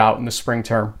to play out in the spring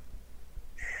term?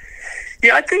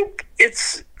 Yeah, I think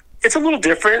it's a little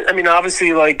different. I mean,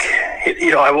 obviously,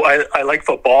 I like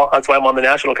football. That's why I'm on the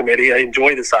national committee. I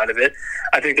enjoy the side of it.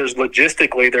 I think there's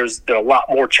a lot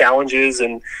more challenges,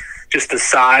 and just the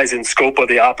size and scope of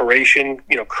the operation,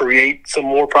 create some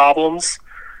more problems.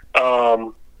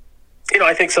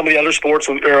 I think some of the other sports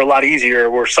are a lot easier,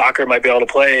 where soccer might be able to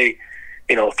play,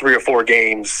 3 or 4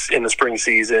 games in the spring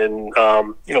season.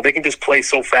 They can just play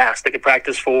so fast. They can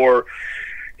practice for,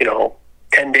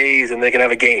 10 days and they can have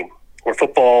a game. Where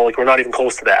football, we're not even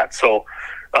close to that. So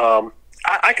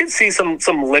I can see some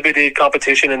limited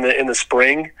competition in the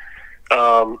spring.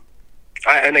 And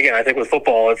again, I think with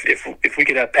football, if we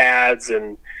could have pads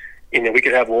and we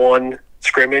could have one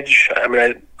scrimmage, I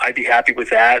mean, I'd be happy with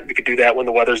that. We could do that when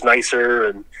the weather's nicer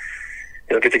and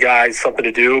get the guys something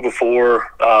to do before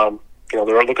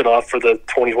they're looking off for the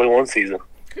 2021 season.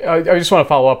 I just want to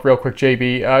follow up real quick,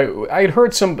 JB. I had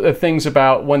heard some things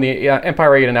about when the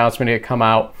Empire 8 announcement had come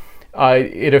out.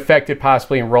 it affected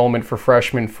possibly enrollment for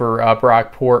freshmen for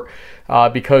Brockport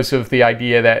because of the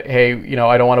idea that, hey,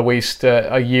 I don't want to waste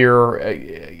a year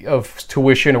of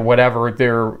tuition or whatever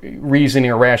their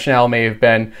reasoning or rationale may have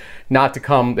been not to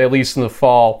come, at least in the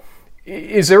fall.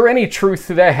 Is there any truth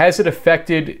to that? Has it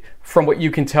affected, from what you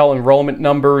can tell, enrollment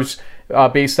numbers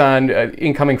based on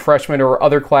incoming freshmen or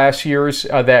other class years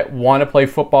that want to play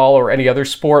football or any other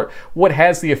sport? What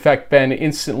has the effect been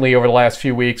instantly over the last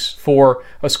few weeks for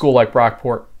a school like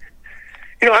Brockport?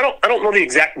 I don't know the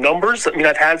exact numbers. I mean,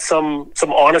 I've had some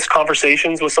honest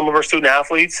conversations with some of our student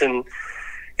athletes, and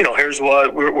here's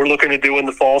what we're looking to do in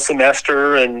the fall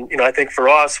semester. And I think for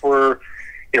us, we're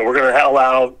going to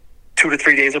allow 2 to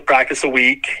 3 days of practice a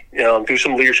week. Do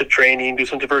some leadership training, do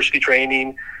some diversity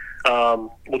training.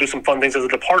 We'll do some fun things as a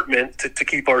department to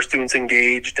keep our students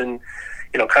engaged and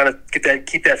kind of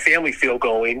keep that family feel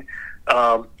going.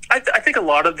 I think a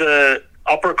lot of the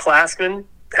upperclassmen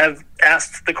have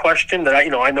asked the question that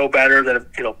I know better, that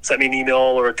have sent me an email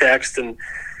or a text and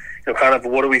kind of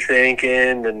what are we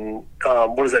thinking and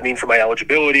what does that mean for my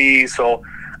eligibility. So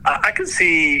I can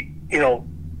see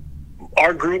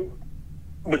our group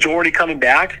majority coming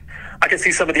back. I can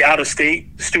see some of the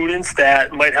out-of-state students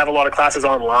that might have a lot of classes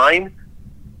online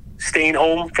staying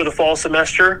home for the fall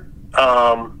semester,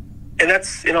 and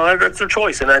that's that's their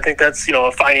choice. And I think that's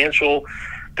a financial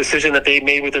decision that they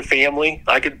made with their family.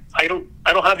 I don't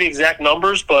have the exact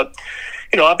numbers, but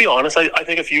I'll be honest. I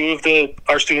think a few of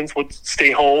our students would stay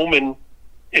home, and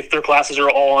if their classes are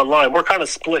all online, we're kind of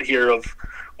split here of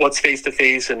what's face to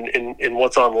face and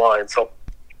what's online. So.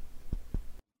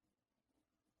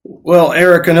 Well,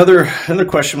 Eric, another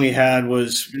question we had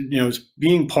was,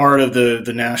 being part of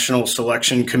the national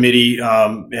selection committee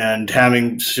and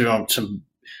having some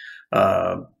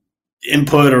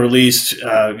input or at least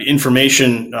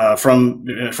information from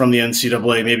the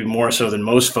NCAA, maybe more so than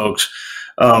most folks.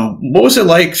 What was it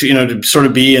like, to sort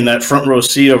of be in that front row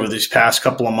seat over these past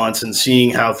couple of months and seeing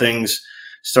how things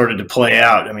started to play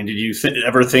out? I mean, did you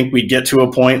ever think we'd get to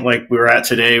a point like we're at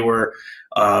today where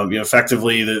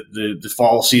effectively the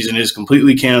fall season is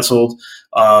completely canceled,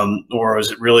 or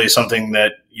is it really something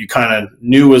that you kind of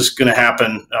knew was going to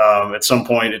happen at some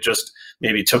point? It just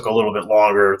maybe took a little bit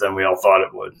longer than we all thought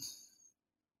it would.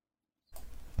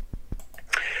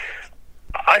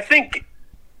 I think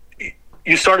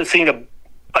you started seeing a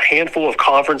handful of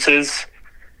conferences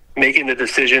making the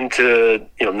decision to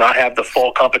not have the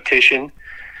fall competition.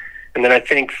 And then I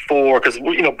think because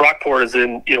Brockport is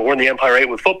in we're in the Empire 8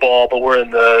 with football, but we're in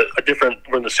the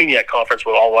SUNYAC conference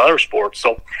with all other sports.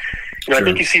 So Sure. I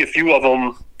think you see a few of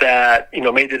them that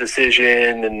made the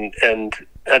decision, and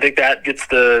I think that gets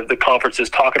the conferences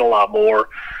talking a lot more.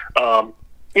 I'm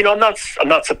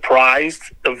not surprised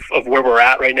of where we're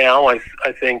at right now. I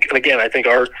think, and again, I think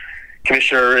our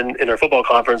commissioner in our football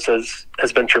conference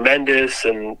has been tremendous,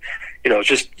 and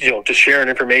just sharing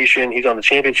information. He's on the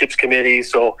championships committee,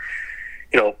 so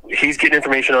he's getting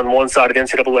information on one side of the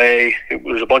NCAA.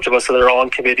 There's a bunch of us that are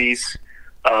on committees.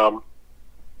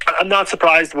 I'm not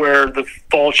surprised where the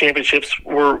fall championships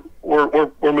were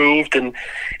moved, and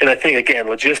I think, again,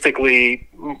 logistically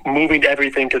moving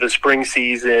everything to the spring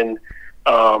season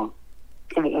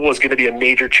was going to be a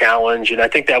major challenge, and I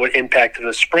think that would impact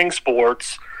the spring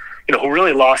sports, who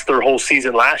really lost their whole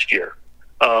season last year.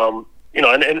 And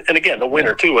again, the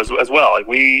winter too as well. Like,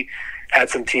 we had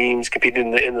some teams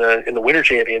competing in the winter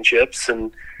championships,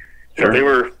 and Sure.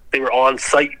 they were on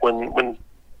site when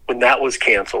that was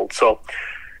canceled. So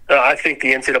I think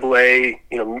the NCAA,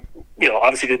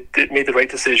 obviously made the right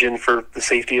decision for the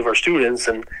safety of our students,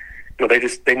 and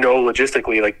they know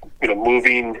logistically, like,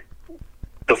 moving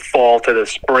the fall to the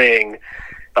spring,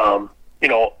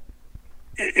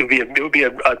 it would be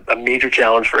a major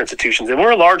challenge for institutions. And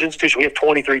we're a large institution. We have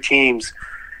 23 teams.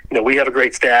 We have a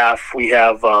great staff. We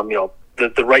have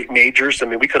the right majors. I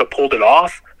mean, we could have pulled it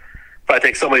off, but I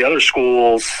think some of the other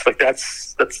schools, like, that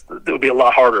would be a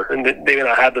lot harder, and they may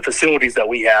not have the facilities that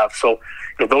we have. So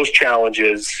those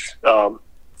challenges,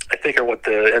 I think, are what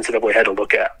the NCAA had to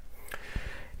look at.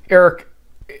 Eric,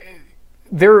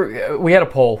 we had a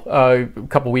poll a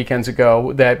couple weekends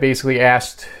ago that basically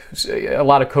asked a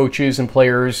lot of coaches and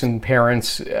players and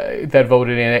parents that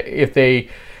voted in it if they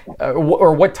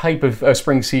or what type of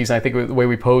spring season, I think the way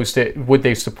we posed it, would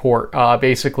they support.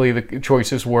 Basically, the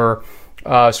choices were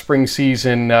spring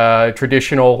season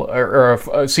traditional, or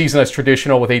a season that's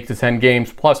traditional with 8 to 10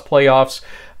 games plus playoffs,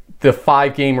 the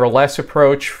 5-game or less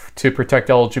approach to protect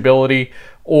eligibility,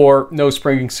 or no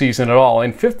spring season at all.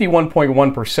 And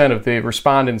 51.1% of the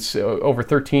respondents, over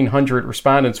 1,300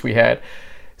 respondents we had,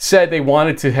 said they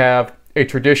wanted to have a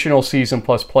traditional season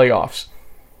plus playoffs.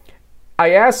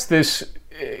 I asked this,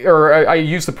 or I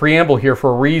use the preamble here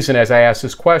for a reason as I ask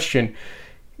this question.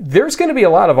 There's going to be a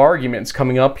lot of arguments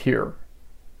coming up here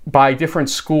by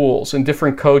different schools and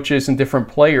different coaches and different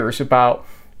players about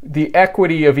the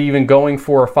equity of even going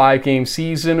for a 5-game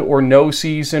season or no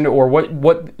season, or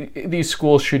what these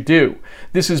schools should do.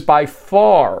 This is by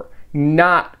far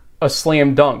not a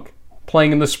slam dunk,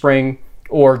 playing in the spring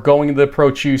or going to the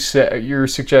approach you're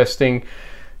suggesting.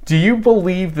 Do you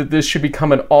believe that this should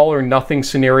become an all or nothing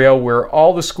scenario where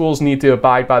all the schools need to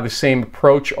abide by the same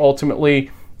approach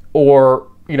ultimately, or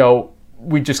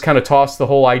we just kind of toss the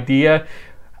whole idea?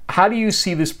 How do you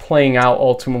see this playing out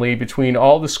ultimately between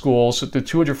all the schools, the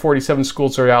 247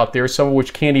 schools that are out there, some of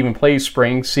which can't even play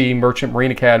spring? See Merchant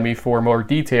Marine Academy for more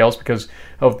details because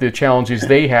of the challenges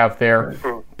they have there.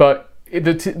 But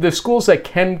the schools that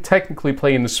can technically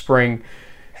play in the spring,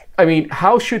 I mean,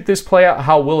 how should this play out?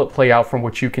 How will it play out from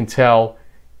what you can tell?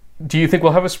 Do you think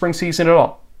we'll have a spring season at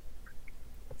all?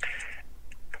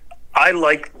 I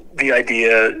like the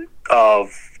idea of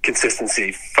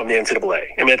consistency from the NCAA.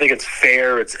 I mean, I think it's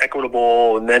fair, it's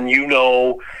equitable, and then we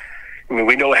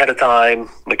know ahead of time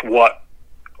like what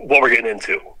we're getting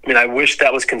into. I mean, I wish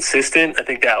that was consistent. I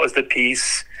think that was the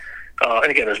piece.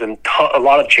 And again, there's been a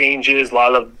lot of changes, a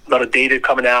lot of data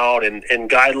coming out and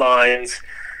guidelines.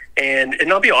 And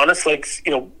I'll be honest, like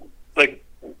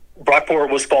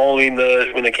Brockport was following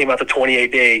when they came out the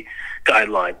 28-day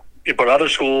guideline, but other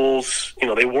schools,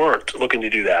 they weren't looking to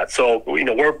do that. So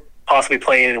we're possibly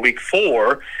playing in week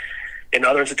 4, and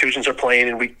other institutions are playing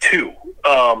in week 2.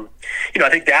 I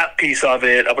think that piece of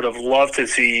it, I would have loved to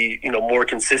see, more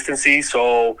consistency.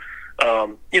 So,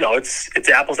 it's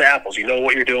apples to apples. You know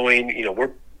what you're doing.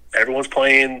 Everyone's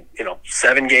playing,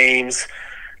 7 games.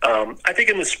 I think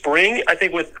in the spring, I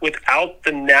think without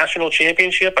the national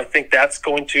championship, I think that's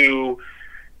going to,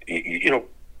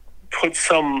 put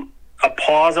a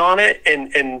pause on it.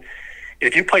 And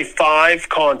if you play 5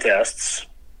 contests,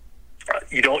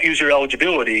 you don't use your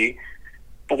eligibility,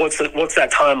 but what's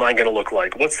that timeline going to look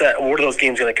like? What are those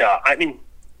games going to count? I mean,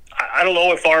 I don't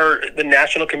know if the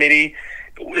national committee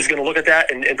is going to look at that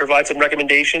and provide some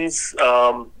recommendations.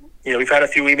 We've had a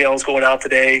few emails going out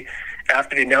today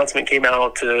after the announcement came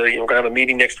out to, we're going to have a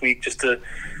meeting next week just to,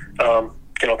 kind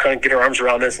of get our arms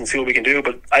around this and see what we can do.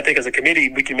 But I think as a committee,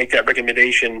 we can make that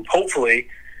recommendation, hopefully,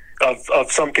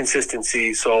 of some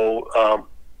consistency. So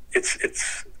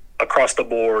it's across the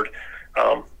board,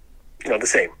 the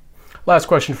same. Last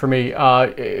question for me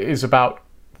is about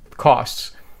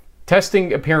costs.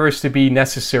 Testing appears to be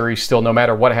necessary still, no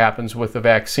matter what happens with the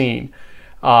vaccine.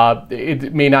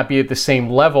 It may not be at the same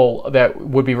level that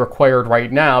would be required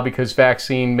right now because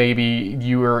vaccine, maybe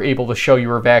you were able to show you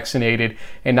were vaccinated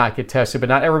and not get tested, but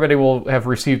not everybody will have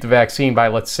received the vaccine by,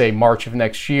 let's say, March of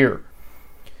next year.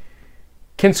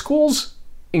 Can schools,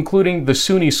 including the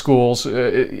SUNY schools,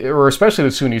 or especially the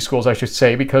SUNY schools, I should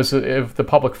say, because of the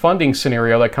public funding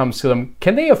scenario that comes to them,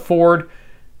 can they afford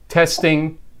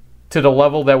testing to the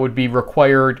level that would be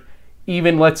required,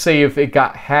 even, let's say, if it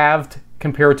got halved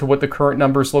compared to what the current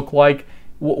numbers look like?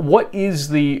 What is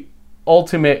the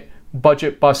ultimate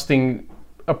budget-busting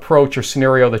approach or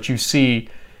scenario that you see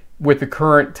with the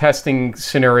current testing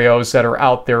scenarios that are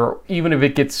out there, even if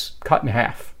it gets cut in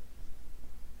half?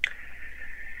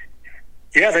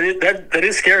 Yeah, that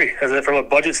is scary. From a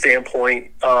budget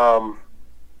standpoint,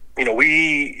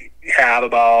 we have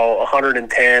about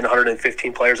 110,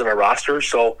 115 players on our roster,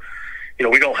 so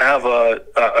we don't have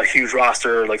a huge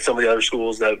roster like some of the other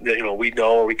schools that we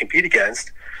know or we compete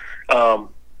against.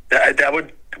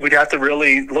 We'd have to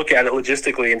really look at it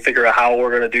logistically and figure out how we're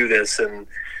going to do this. And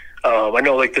I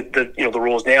know like the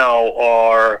rules now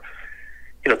are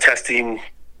testing.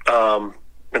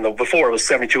 Before it was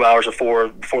 72 hours before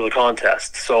the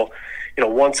contest. So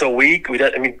once a week.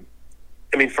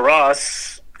 For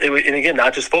us, and again,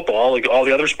 not just football, like all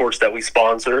the other sports that we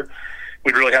sponsor,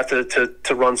 we'd really have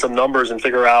to run some numbers and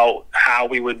figure out how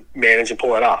we would manage and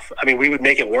pull that off. I mean, we would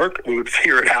make it work. We would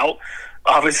figure it out.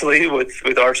 Obviously,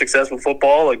 with our success with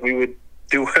football, like we would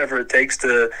do whatever it takes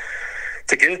to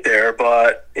get it there.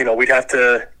 But we'd have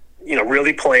to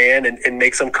really plan and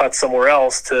make some cuts somewhere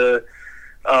else to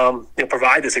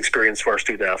provide this experience for our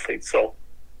student athletes. So.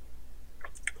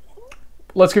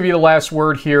 Let's give you the last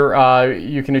word here.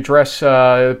 You can address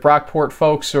Brockport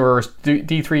folks or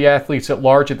D3 athletes at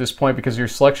large at this point because your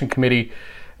selection committee,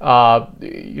 a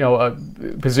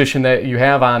position that you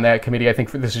have on that committee. I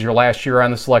think this is your last year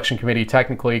on the selection committee,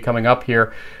 technically coming up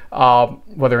here.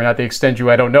 Whether or not they extend you,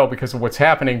 I don't know because of what's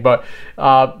happening. But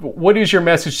what is your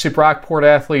message to Brockport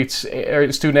athletes,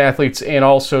 student athletes, and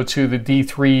also to the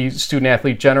D3 student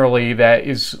athlete generally that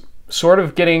is sort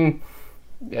of getting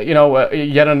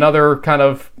yet another kind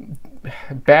of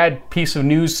bad piece of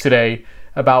news today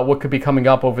about what could be coming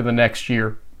up over the next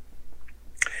year.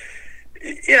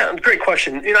 Yeah, great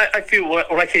question. I feel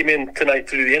when I came in tonight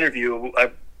to do the interview,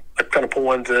 I kind of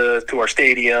pulled into our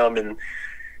stadium, and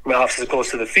my office is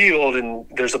close to the field, and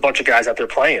there's a bunch of guys out there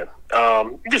playing,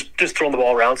 just throwing the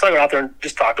ball around. So I went out there and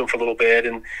just talked to them for a little bit,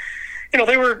 and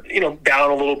they were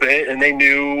down a little bit, and they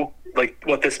knew like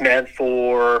what this meant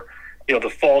for the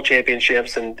fall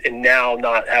championships, and now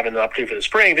not having an opportunity for the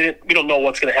spring. We don't know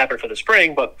what's going to happen for the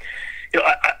spring, but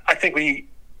I think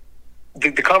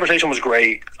the conversation was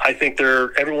great. I think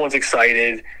everyone's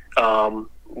excited.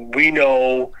 We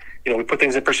know, we put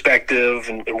things in perspective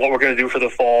and what we're going to do for the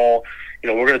fall.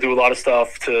 We're going to do a lot of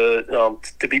stuff to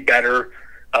be better.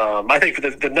 I think for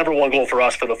the number one goal for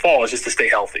us for the fall is just to stay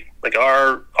healthy. Like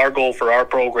our goal for our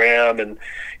program, and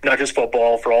not just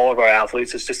football, for all of our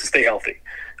athletes, is just to stay healthy.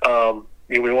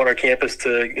 We want our campus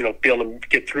to be able to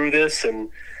get through this, and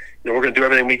we're going to do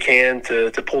everything we can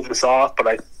to pull this off. But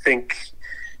I think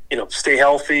stay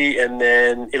healthy, and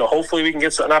then hopefully we can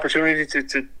get an opportunity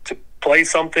to play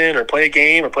something, or play a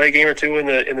game or two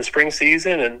in the spring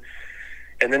season,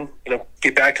 and then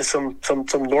get back to some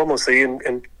normalcy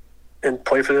and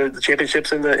play for the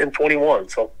championships in 21.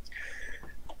 So.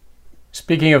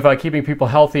 Speaking of keeping people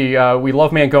healthy, we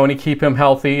love Mangoni. Keep him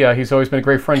healthy. He's always been a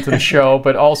great friend to the show.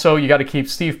 But also, you got to keep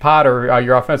Steve Potter,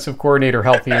 your offensive coordinator,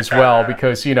 healthy as well,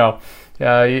 because without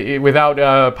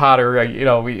Potter,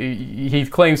 he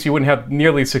claims you wouldn't have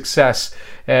nearly success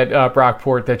at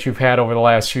Brockport that you've had over the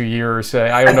last few years.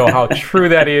 I don't know how true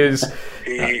that is.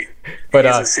 But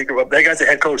he's a secret weapon. That guy's a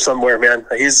head coach somewhere, man.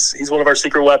 He's one of our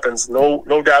secret weapons. No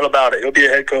doubt about it. He'll be a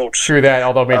head coach. True that,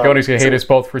 although Mangoni's going to hate us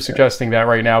both for suggesting that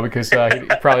right now, because he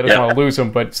probably doesn't want to lose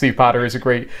him. But Steve Potter is a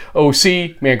great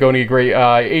OC, Mangoni a great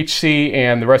HC,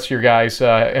 and the rest of your guys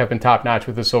have been top-notch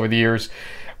with us over the years.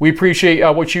 We appreciate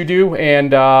what you do,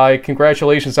 and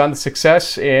congratulations on the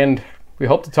success. And we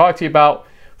hope to talk to you about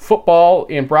football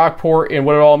in Brockport and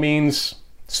what it all means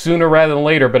sooner rather than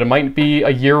later, but it might be a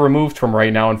year removed from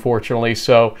right now, unfortunately.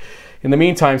 So in the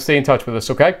meantime, stay in touch with us,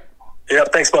 okay? Yeah,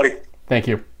 thanks, buddy. Thank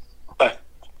you. Bye.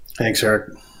 Thanks,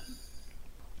 Eric.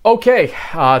 Okay,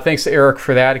 thanks to Eric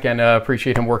for that. Again,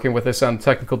 appreciate him working with us on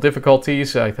technical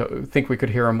difficulties. I think we could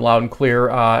hear him loud and clear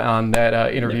on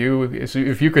that interview.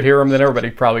 If you could hear him, then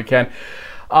everybody probably can.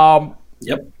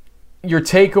 Yep. Your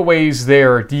takeaways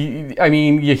there.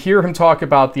 You hear him talk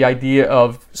about the idea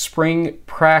of spring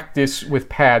practice with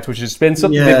pads, which has been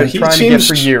something they've been trying to get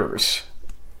for years.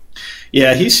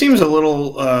 Yeah, he seems a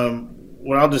little,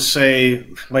 what I'll just say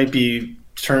might be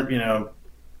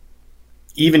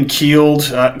even-keeled,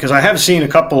 because I have seen a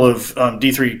couple of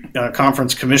D3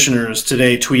 conference commissioners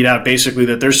today tweet out basically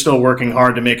that they're still working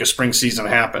hard to make a spring season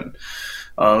happen.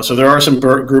 So there are some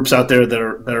groups out there that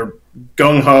are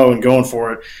gung-ho and going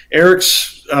for it.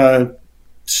 Eric's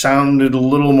sounded a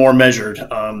little more measured,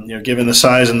 given the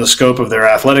size and the scope of their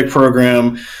athletic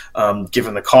program,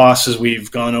 given the costs as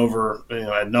we've gone over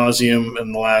ad nauseum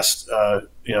in the last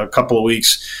couple of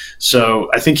weeks. So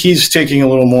I think he's taking a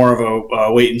little more of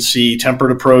a wait-and-see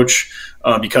tempered approach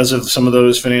because of some of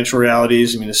those financial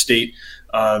realities. The state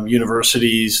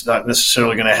universities not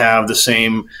necessarily going to have the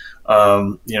same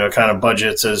kind of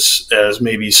budgets as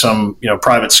maybe some,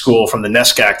 private school from the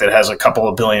NESCAC that has a couple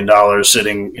of $1 billion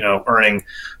sitting, earning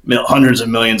hundreds of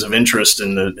millions of interest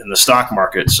in the stock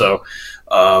market. So,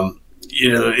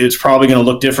 it's probably going to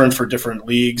look different for different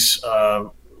leagues,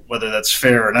 whether that's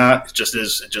fair or not. It just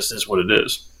is what it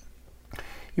is.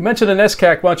 You mentioned the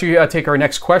NESCAC. Why don't you take our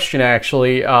next question,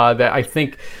 actually, that I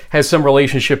think has some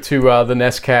relationship to the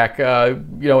NESCAC,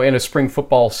 in a spring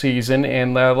football season.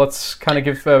 And let's kind of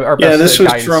give our best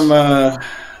guidance.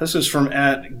 This is from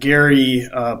at Gary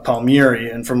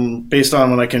Palmieri, and based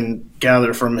on what I can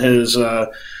gather from his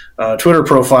Twitter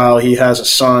profile, he has a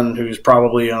son who's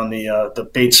probably on the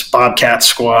Bates Bobcat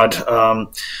squad.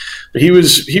 But he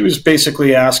was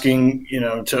basically asking,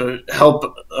 to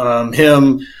help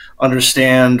him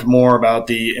understand more about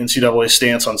the NCAA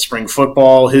stance on spring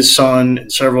football. His son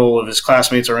and several of his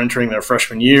classmates are entering their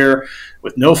freshman year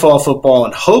with no fall football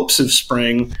and hopes of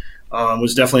spring.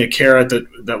 Was definitely a carrot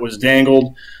that was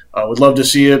dangled. Would love to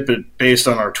see it, but based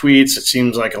on our tweets, it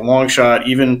seems like a long shot,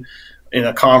 even in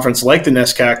a conference like the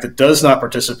NESCAC that does not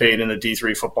participate in the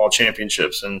D3 football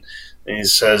championships. And he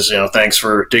says, thanks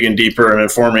for digging deeper and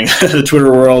informing the Twitter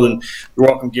world. And you're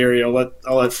welcome, Gary. I'll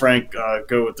let Frank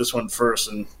go with this one first,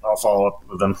 and I'll follow up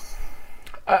with him.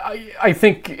 I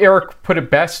think Eric put it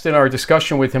best in our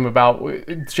discussion with him about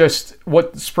just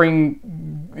what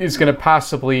spring is going to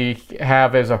possibly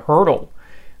have as a hurdle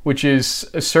which is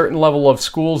a certain level of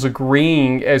schools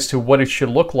agreeing as to what it should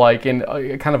look like, and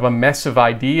kind of a mess of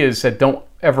ideas that don't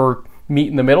ever meet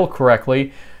in the middle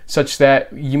correctly, such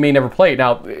that you may never play it.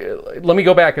 Now, let me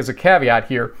go back as a caveat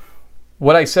here.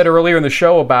 What I said earlier in the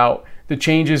show about the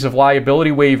changes of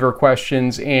liability waiver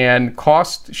questions and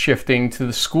cost shifting to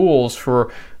the schools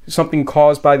for something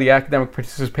caused by the academic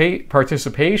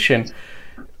participation,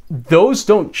 those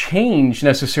don't change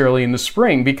necessarily in the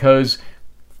spring, because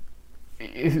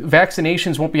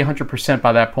vaccinations won't be 100%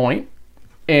 by that point,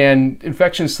 and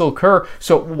infections still occur.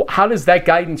 So how does that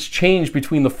guidance change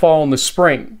between the fall and the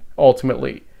spring,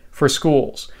 ultimately, for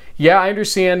schools? Yeah, I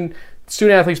understand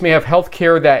student athletes may have health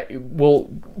care that will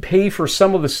pay for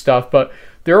some of the stuff, but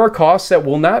there are costs that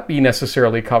will not be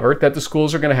necessarily covered that the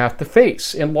schools are going to have to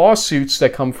face, and lawsuits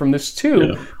that come from this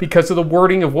too, because of the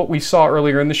wording of what we saw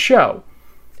earlier in the show.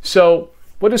 So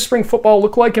what does spring football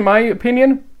look like, in my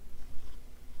opinion?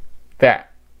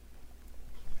 That.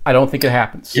 I don't think it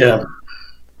happens. Yeah.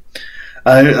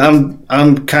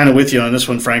 I'm kind of with you on this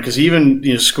one, Frank, because even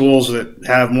schools that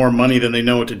have more money than they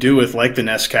know what to do with, like the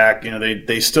NESCAC,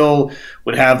 they still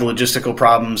would have the logistical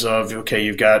problems of, okay,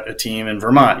 you've got a team in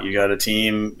Vermont, you got a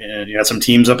team, you got some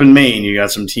teams up in Maine, you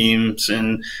got some teams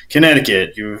in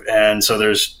Connecticut, and so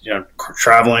there's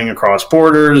traveling across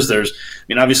borders. There's,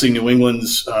 obviously New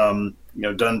England's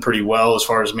done pretty well as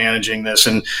far as managing this,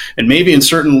 and maybe in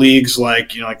certain leagues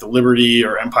like like the Liberty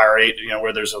or Empire 8,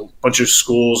 where there's a bunch of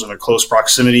schools in a close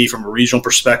proximity from a regional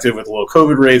perspective with low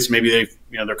COVID rates, maybe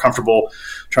they're comfortable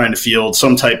trying to field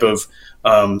some type of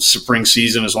spring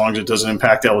season as long as it doesn't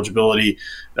impact eligibility.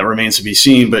 That remains to be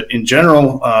seen. But in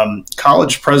general,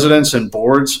 college presidents and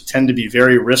boards tend to be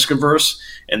very risk averse,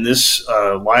 and this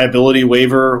liability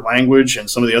waiver language and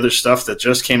some of the other stuff that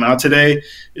just came out today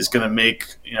is going to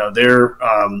make their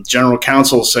general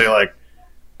counsel say, like,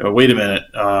 wait a minute,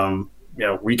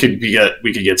 we could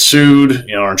get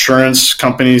sued. Our insurance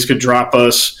companies could drop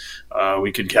us.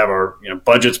 We could have our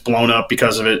budgets blown up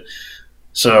because of it.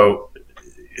 So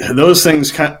those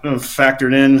things kind of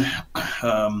factored in.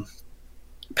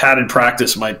 Padded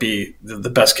practice might be the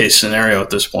best case scenario at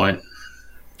this point.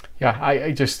 Yeah,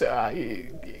 I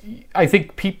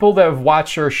think people that have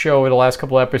watched our show in the last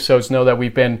couple of episodes know that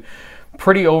we've been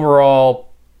pretty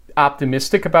overall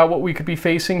optimistic about what we could be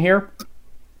facing here.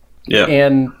 Yeah.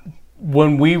 And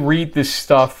when we read this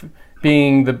stuff,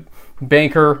 being the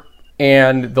banker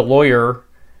and the lawyer,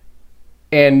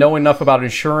 and know enough about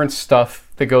insurance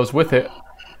stuff that goes with it,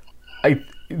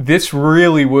 this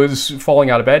really was falling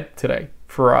out of bed today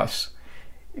for us.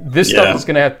 This stuff is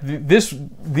going to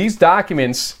have these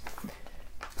documents,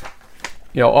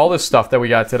 all this stuff that we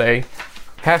got today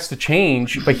has to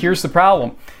change. But here's the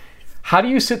problem. How do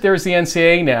you sit there as the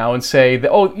NCAA now and say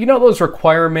that, those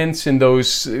requirements and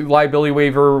those liability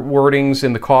waiver wordings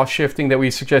and the cost shifting that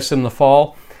we suggested in the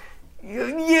fall,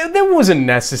 that wasn't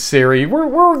necessary.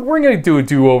 We're going to do a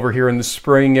do-over here in the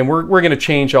spring, and we're going to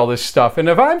change all this stuff. And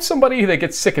if I'm somebody that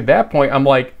gets sick at that point, I'm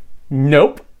like,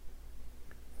 nope.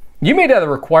 You made that a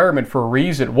requirement for a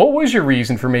reason. What was your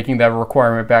reason for making that a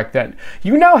requirement back then?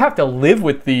 You now have to live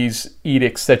with these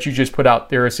edicts that you just put out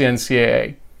there as the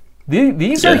NCAA.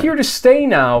 These are here to stay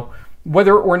now,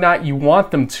 whether or not you want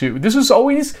them to. This is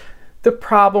always the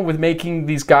problem with making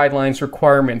these guidelines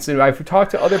requirements. And I've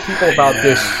talked to other people about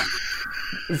this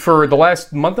for the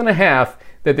last month and a half,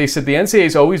 that they said the NCAA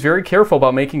is always very careful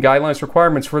about making guidelines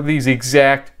requirements for these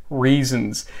exact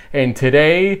reasons. And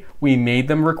today we made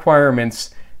them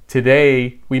requirements.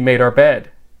 Today we made our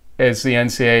bed as the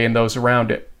NCAA and those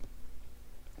around it.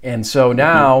 And so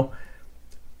now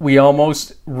we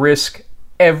almost risk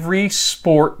every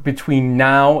sport between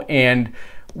now and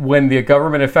when the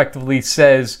government effectively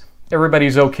says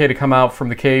everybody's okay to come out from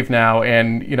the cave now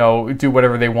and, do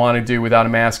whatever they want to do without a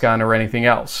mask on or anything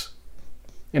else.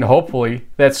 Hopefully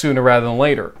that's sooner rather than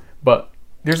later. But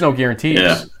there's no guarantees.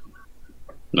 Yeah.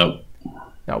 Nope.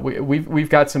 Now, we've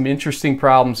got some interesting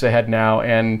problems ahead now,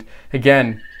 and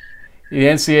again, the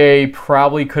NCAA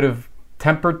probably could have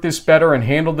tempered this better and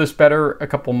handled this better a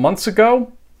couple months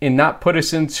ago, and not put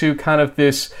us into kind of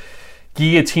this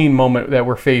guillotine moment that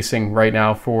we're facing right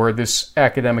now for this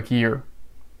academic year.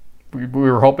 We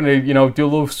were hoping to, do a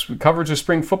little coverage of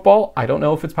spring football. I don't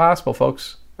know if it's possible,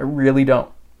 folks. I really don't.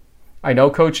 I know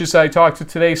coaches I talked to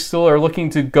today still are looking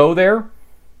to go there.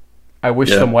 I wish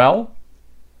them well.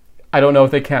 I don't know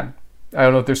if they can. I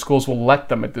don't know if their schools will let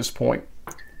them at this point.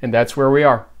 And that's where we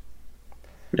are.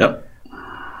 Yep.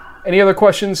 Any other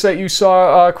questions that you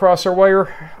saw across our wire?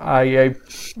 I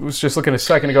was just looking a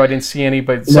second ago. I didn't see any,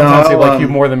 but sometimes they like you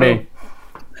more than me.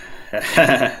 No,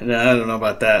 I don't know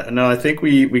about that. No, I think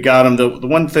we got them. The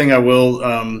one thing I will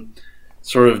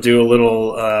sort of do a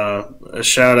little a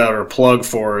shout out or plug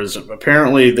for is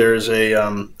apparently there's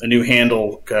a new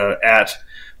handle at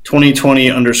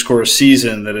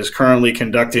 2020_season that is currently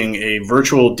conducting a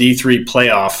virtual D3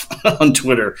 playoff on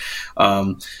Twitter.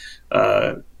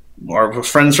 Our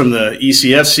friends from the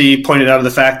ECFC pointed out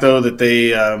the fact, though, that they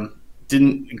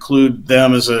didn't include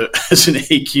them as an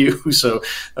AQ, so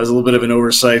that was a little bit of an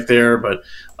oversight there. But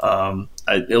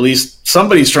at least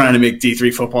somebody's trying to make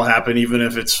D3 football happen, even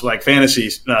if it's like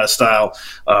fantasy style.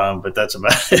 But that's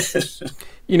about it.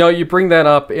 You know, you bring that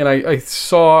up, and I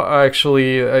saw,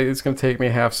 actually, it's going to take me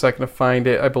a half second to find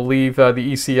it. I believe the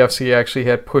ECFC actually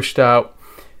had pushed out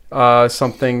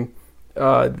something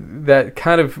that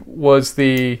kind of was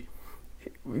the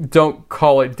 "don't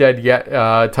call it dead yet"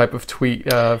 type of tweet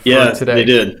for today. They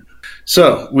did.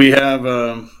 So we have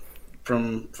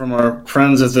from our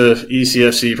friends at the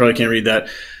ECFC, you probably can't read that.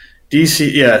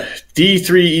 D3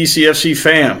 ECFC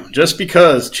fam. Just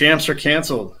because champs are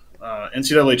canceled,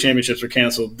 NCAA championships are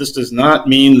canceled, this does not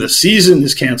mean the season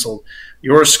is canceled.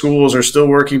 Your schools are still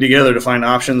working together to find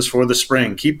options for the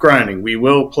spring. Keep grinding. We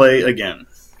will play again.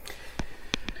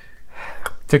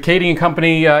 To Katie and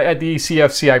company at the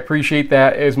ECFC, I appreciate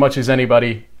that as much as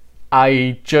anybody.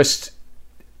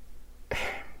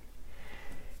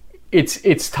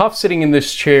 It's tough sitting in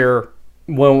this chair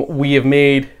when we have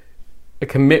made a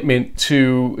commitment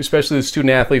to, especially the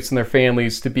student athletes and their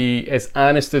families, to be as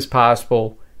honest as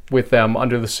possible with them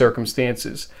under the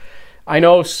circumstances. I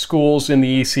know schools in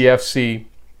the ECFC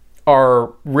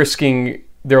are risking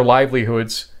their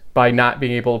livelihoods by not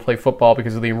being able to play football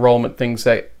because of the enrollment things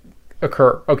that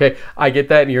occur. Okay, I get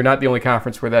that, and you're not the only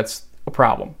conference where that's a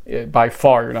problem. By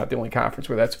far, you're not the only conference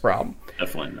where that's a problem.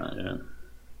 Definitely not, yeah.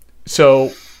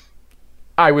 So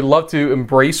I would love to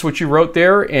embrace what you wrote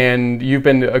there, and you've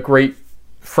been a great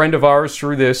friend of ours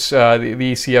through this, the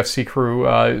ECFC crew,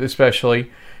 especially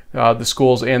the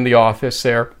schools and the office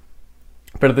there.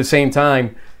 But at the same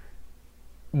time,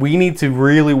 we need to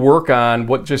really work on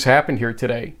what just happened here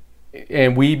today.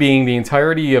 And we being the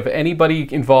entirety of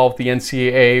anybody involved, the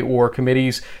NCAA or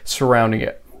committees surrounding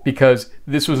it. Because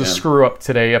this was a screw-up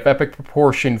today of epic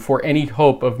proportion for any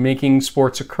hope of making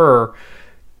sports occur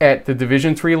at the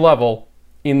Division III level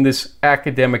in this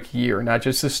academic year, not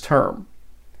just this term.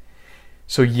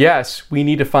 So yes, we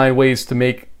need to find ways to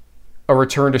make a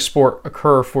return to sport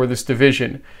occur for this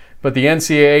division. But the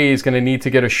NCAA is going to need to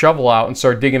get a shovel out and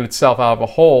start digging itself out of a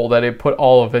hole that it put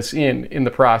all of us in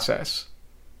the process.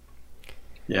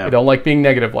 Yeah. I don't like being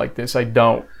negative like this. I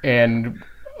don't. And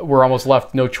we're almost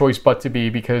left no choice but to be,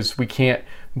 because we can't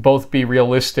both be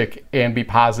realistic and be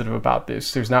positive about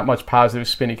this. There's not much positive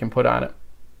spin you can put on it.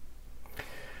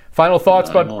 Final thoughts,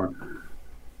 bud?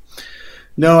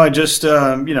 No, I just,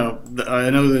 I know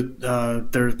that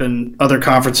there's been other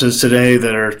conferences today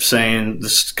that are saying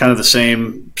this kind of the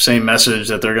same message,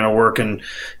 that they're going to work and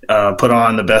put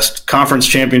on the best conference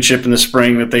championship in the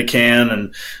spring that they can.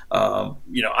 And,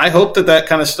 I hope that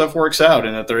kind of stuff works out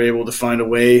and that they're able to find a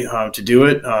way to do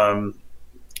it.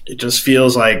 It just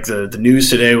feels like the news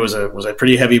today was a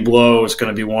pretty heavy blow. It's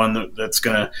going to be one that's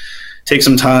going to take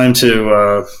some time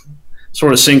to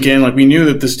sort of sink in. Like, we knew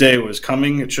that this day was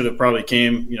coming. It should have probably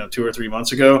came, 2 or 3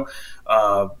 months ago.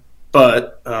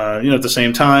 But at the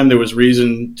same time, there was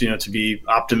reason, to be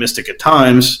optimistic at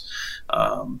times.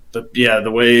 But yeah,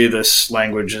 the way this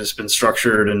language has been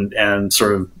structured and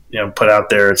sort of, put out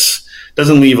there,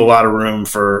 doesn't leave a lot of room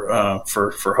for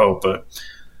hope. But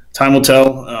time will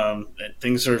tell.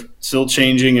 Things are still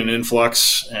changing and in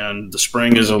flux, and the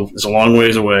spring is a long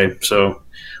ways away. So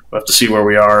we'll have to see where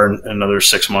we are in another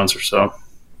 6 months or so.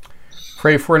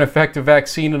 Pray for an effective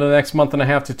vaccine in the next month and a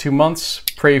half to 2 months.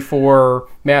 Pray for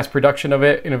mass production of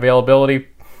it and availability.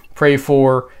 Pray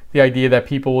for the idea that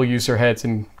people will use their heads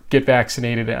and get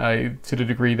vaccinated to the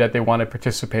degree that they want to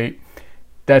participate.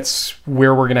 That's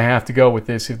where we're going to have to go with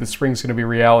this if the spring's going to be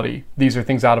reality. These are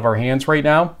things out of our hands right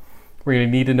now. We're going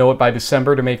to need to know it by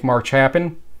December to make March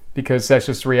happen, because that's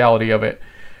just the reality of it.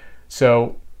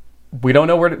 So we don't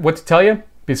know what to tell you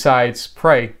besides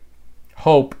pray,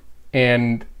 hope,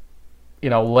 and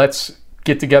let's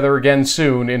get together again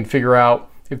soon and figure out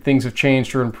if things have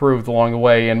changed or improved along the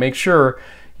way. And make sure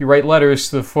you write letters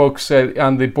to the folks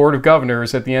on the Board of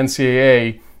Governors at the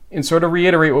NCAA and sort of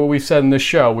reiterate what we've said in this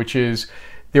show, which is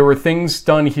there were things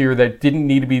done here that didn't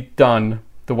need to be done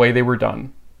the way they were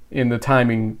done, in the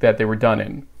timing that they were done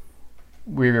in.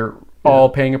 We're all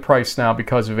paying a price now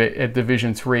because of it at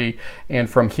Division III. And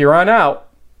from here on out,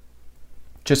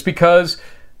 just because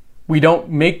we don't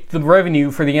make the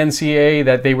revenue for the NCAA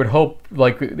that they would hope,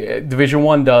 like Division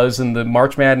I does, and the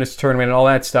March Madness tournament and all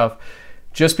that stuff,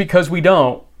 just because we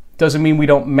don't, doesn't mean we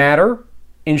don't matter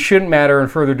and shouldn't matter in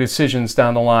further decisions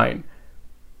down the line.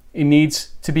 It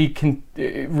needs to be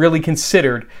really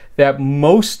considered that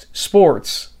most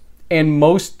sports and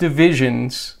most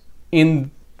divisions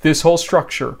in this whole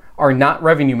structure are not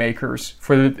revenue makers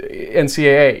for the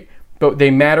NCAA, but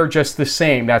they matter just the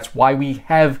same. That's why we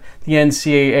have the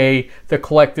NCAA, the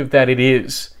collective that it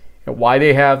is, and why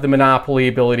they have the monopoly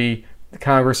ability the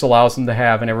Congress allows them to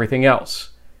have and everything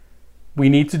else. We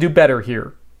need to do better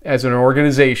here as an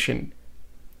organization.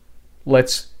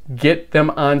 Let's get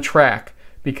them on track,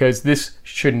 because this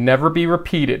should never be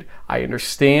repeated. I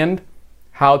understand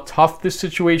how tough this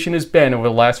situation has been over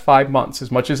the last 5 months as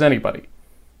much as anybody,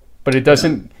 but it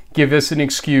doesn't give us an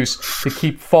excuse to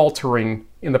keep faltering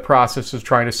in the process of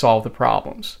trying to solve the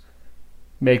problems.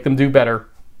 Make them do better.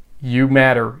 You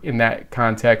matter in that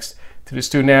context. To the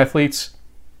student athletes,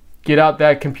 get out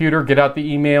that computer, get out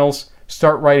the emails,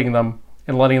 start writing them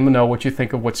and letting them know what you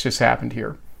think of what's just happened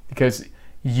here, because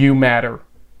you matter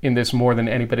in this more than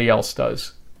anybody else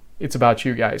does. It's about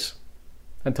you guys.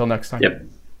 Until next time. Yep.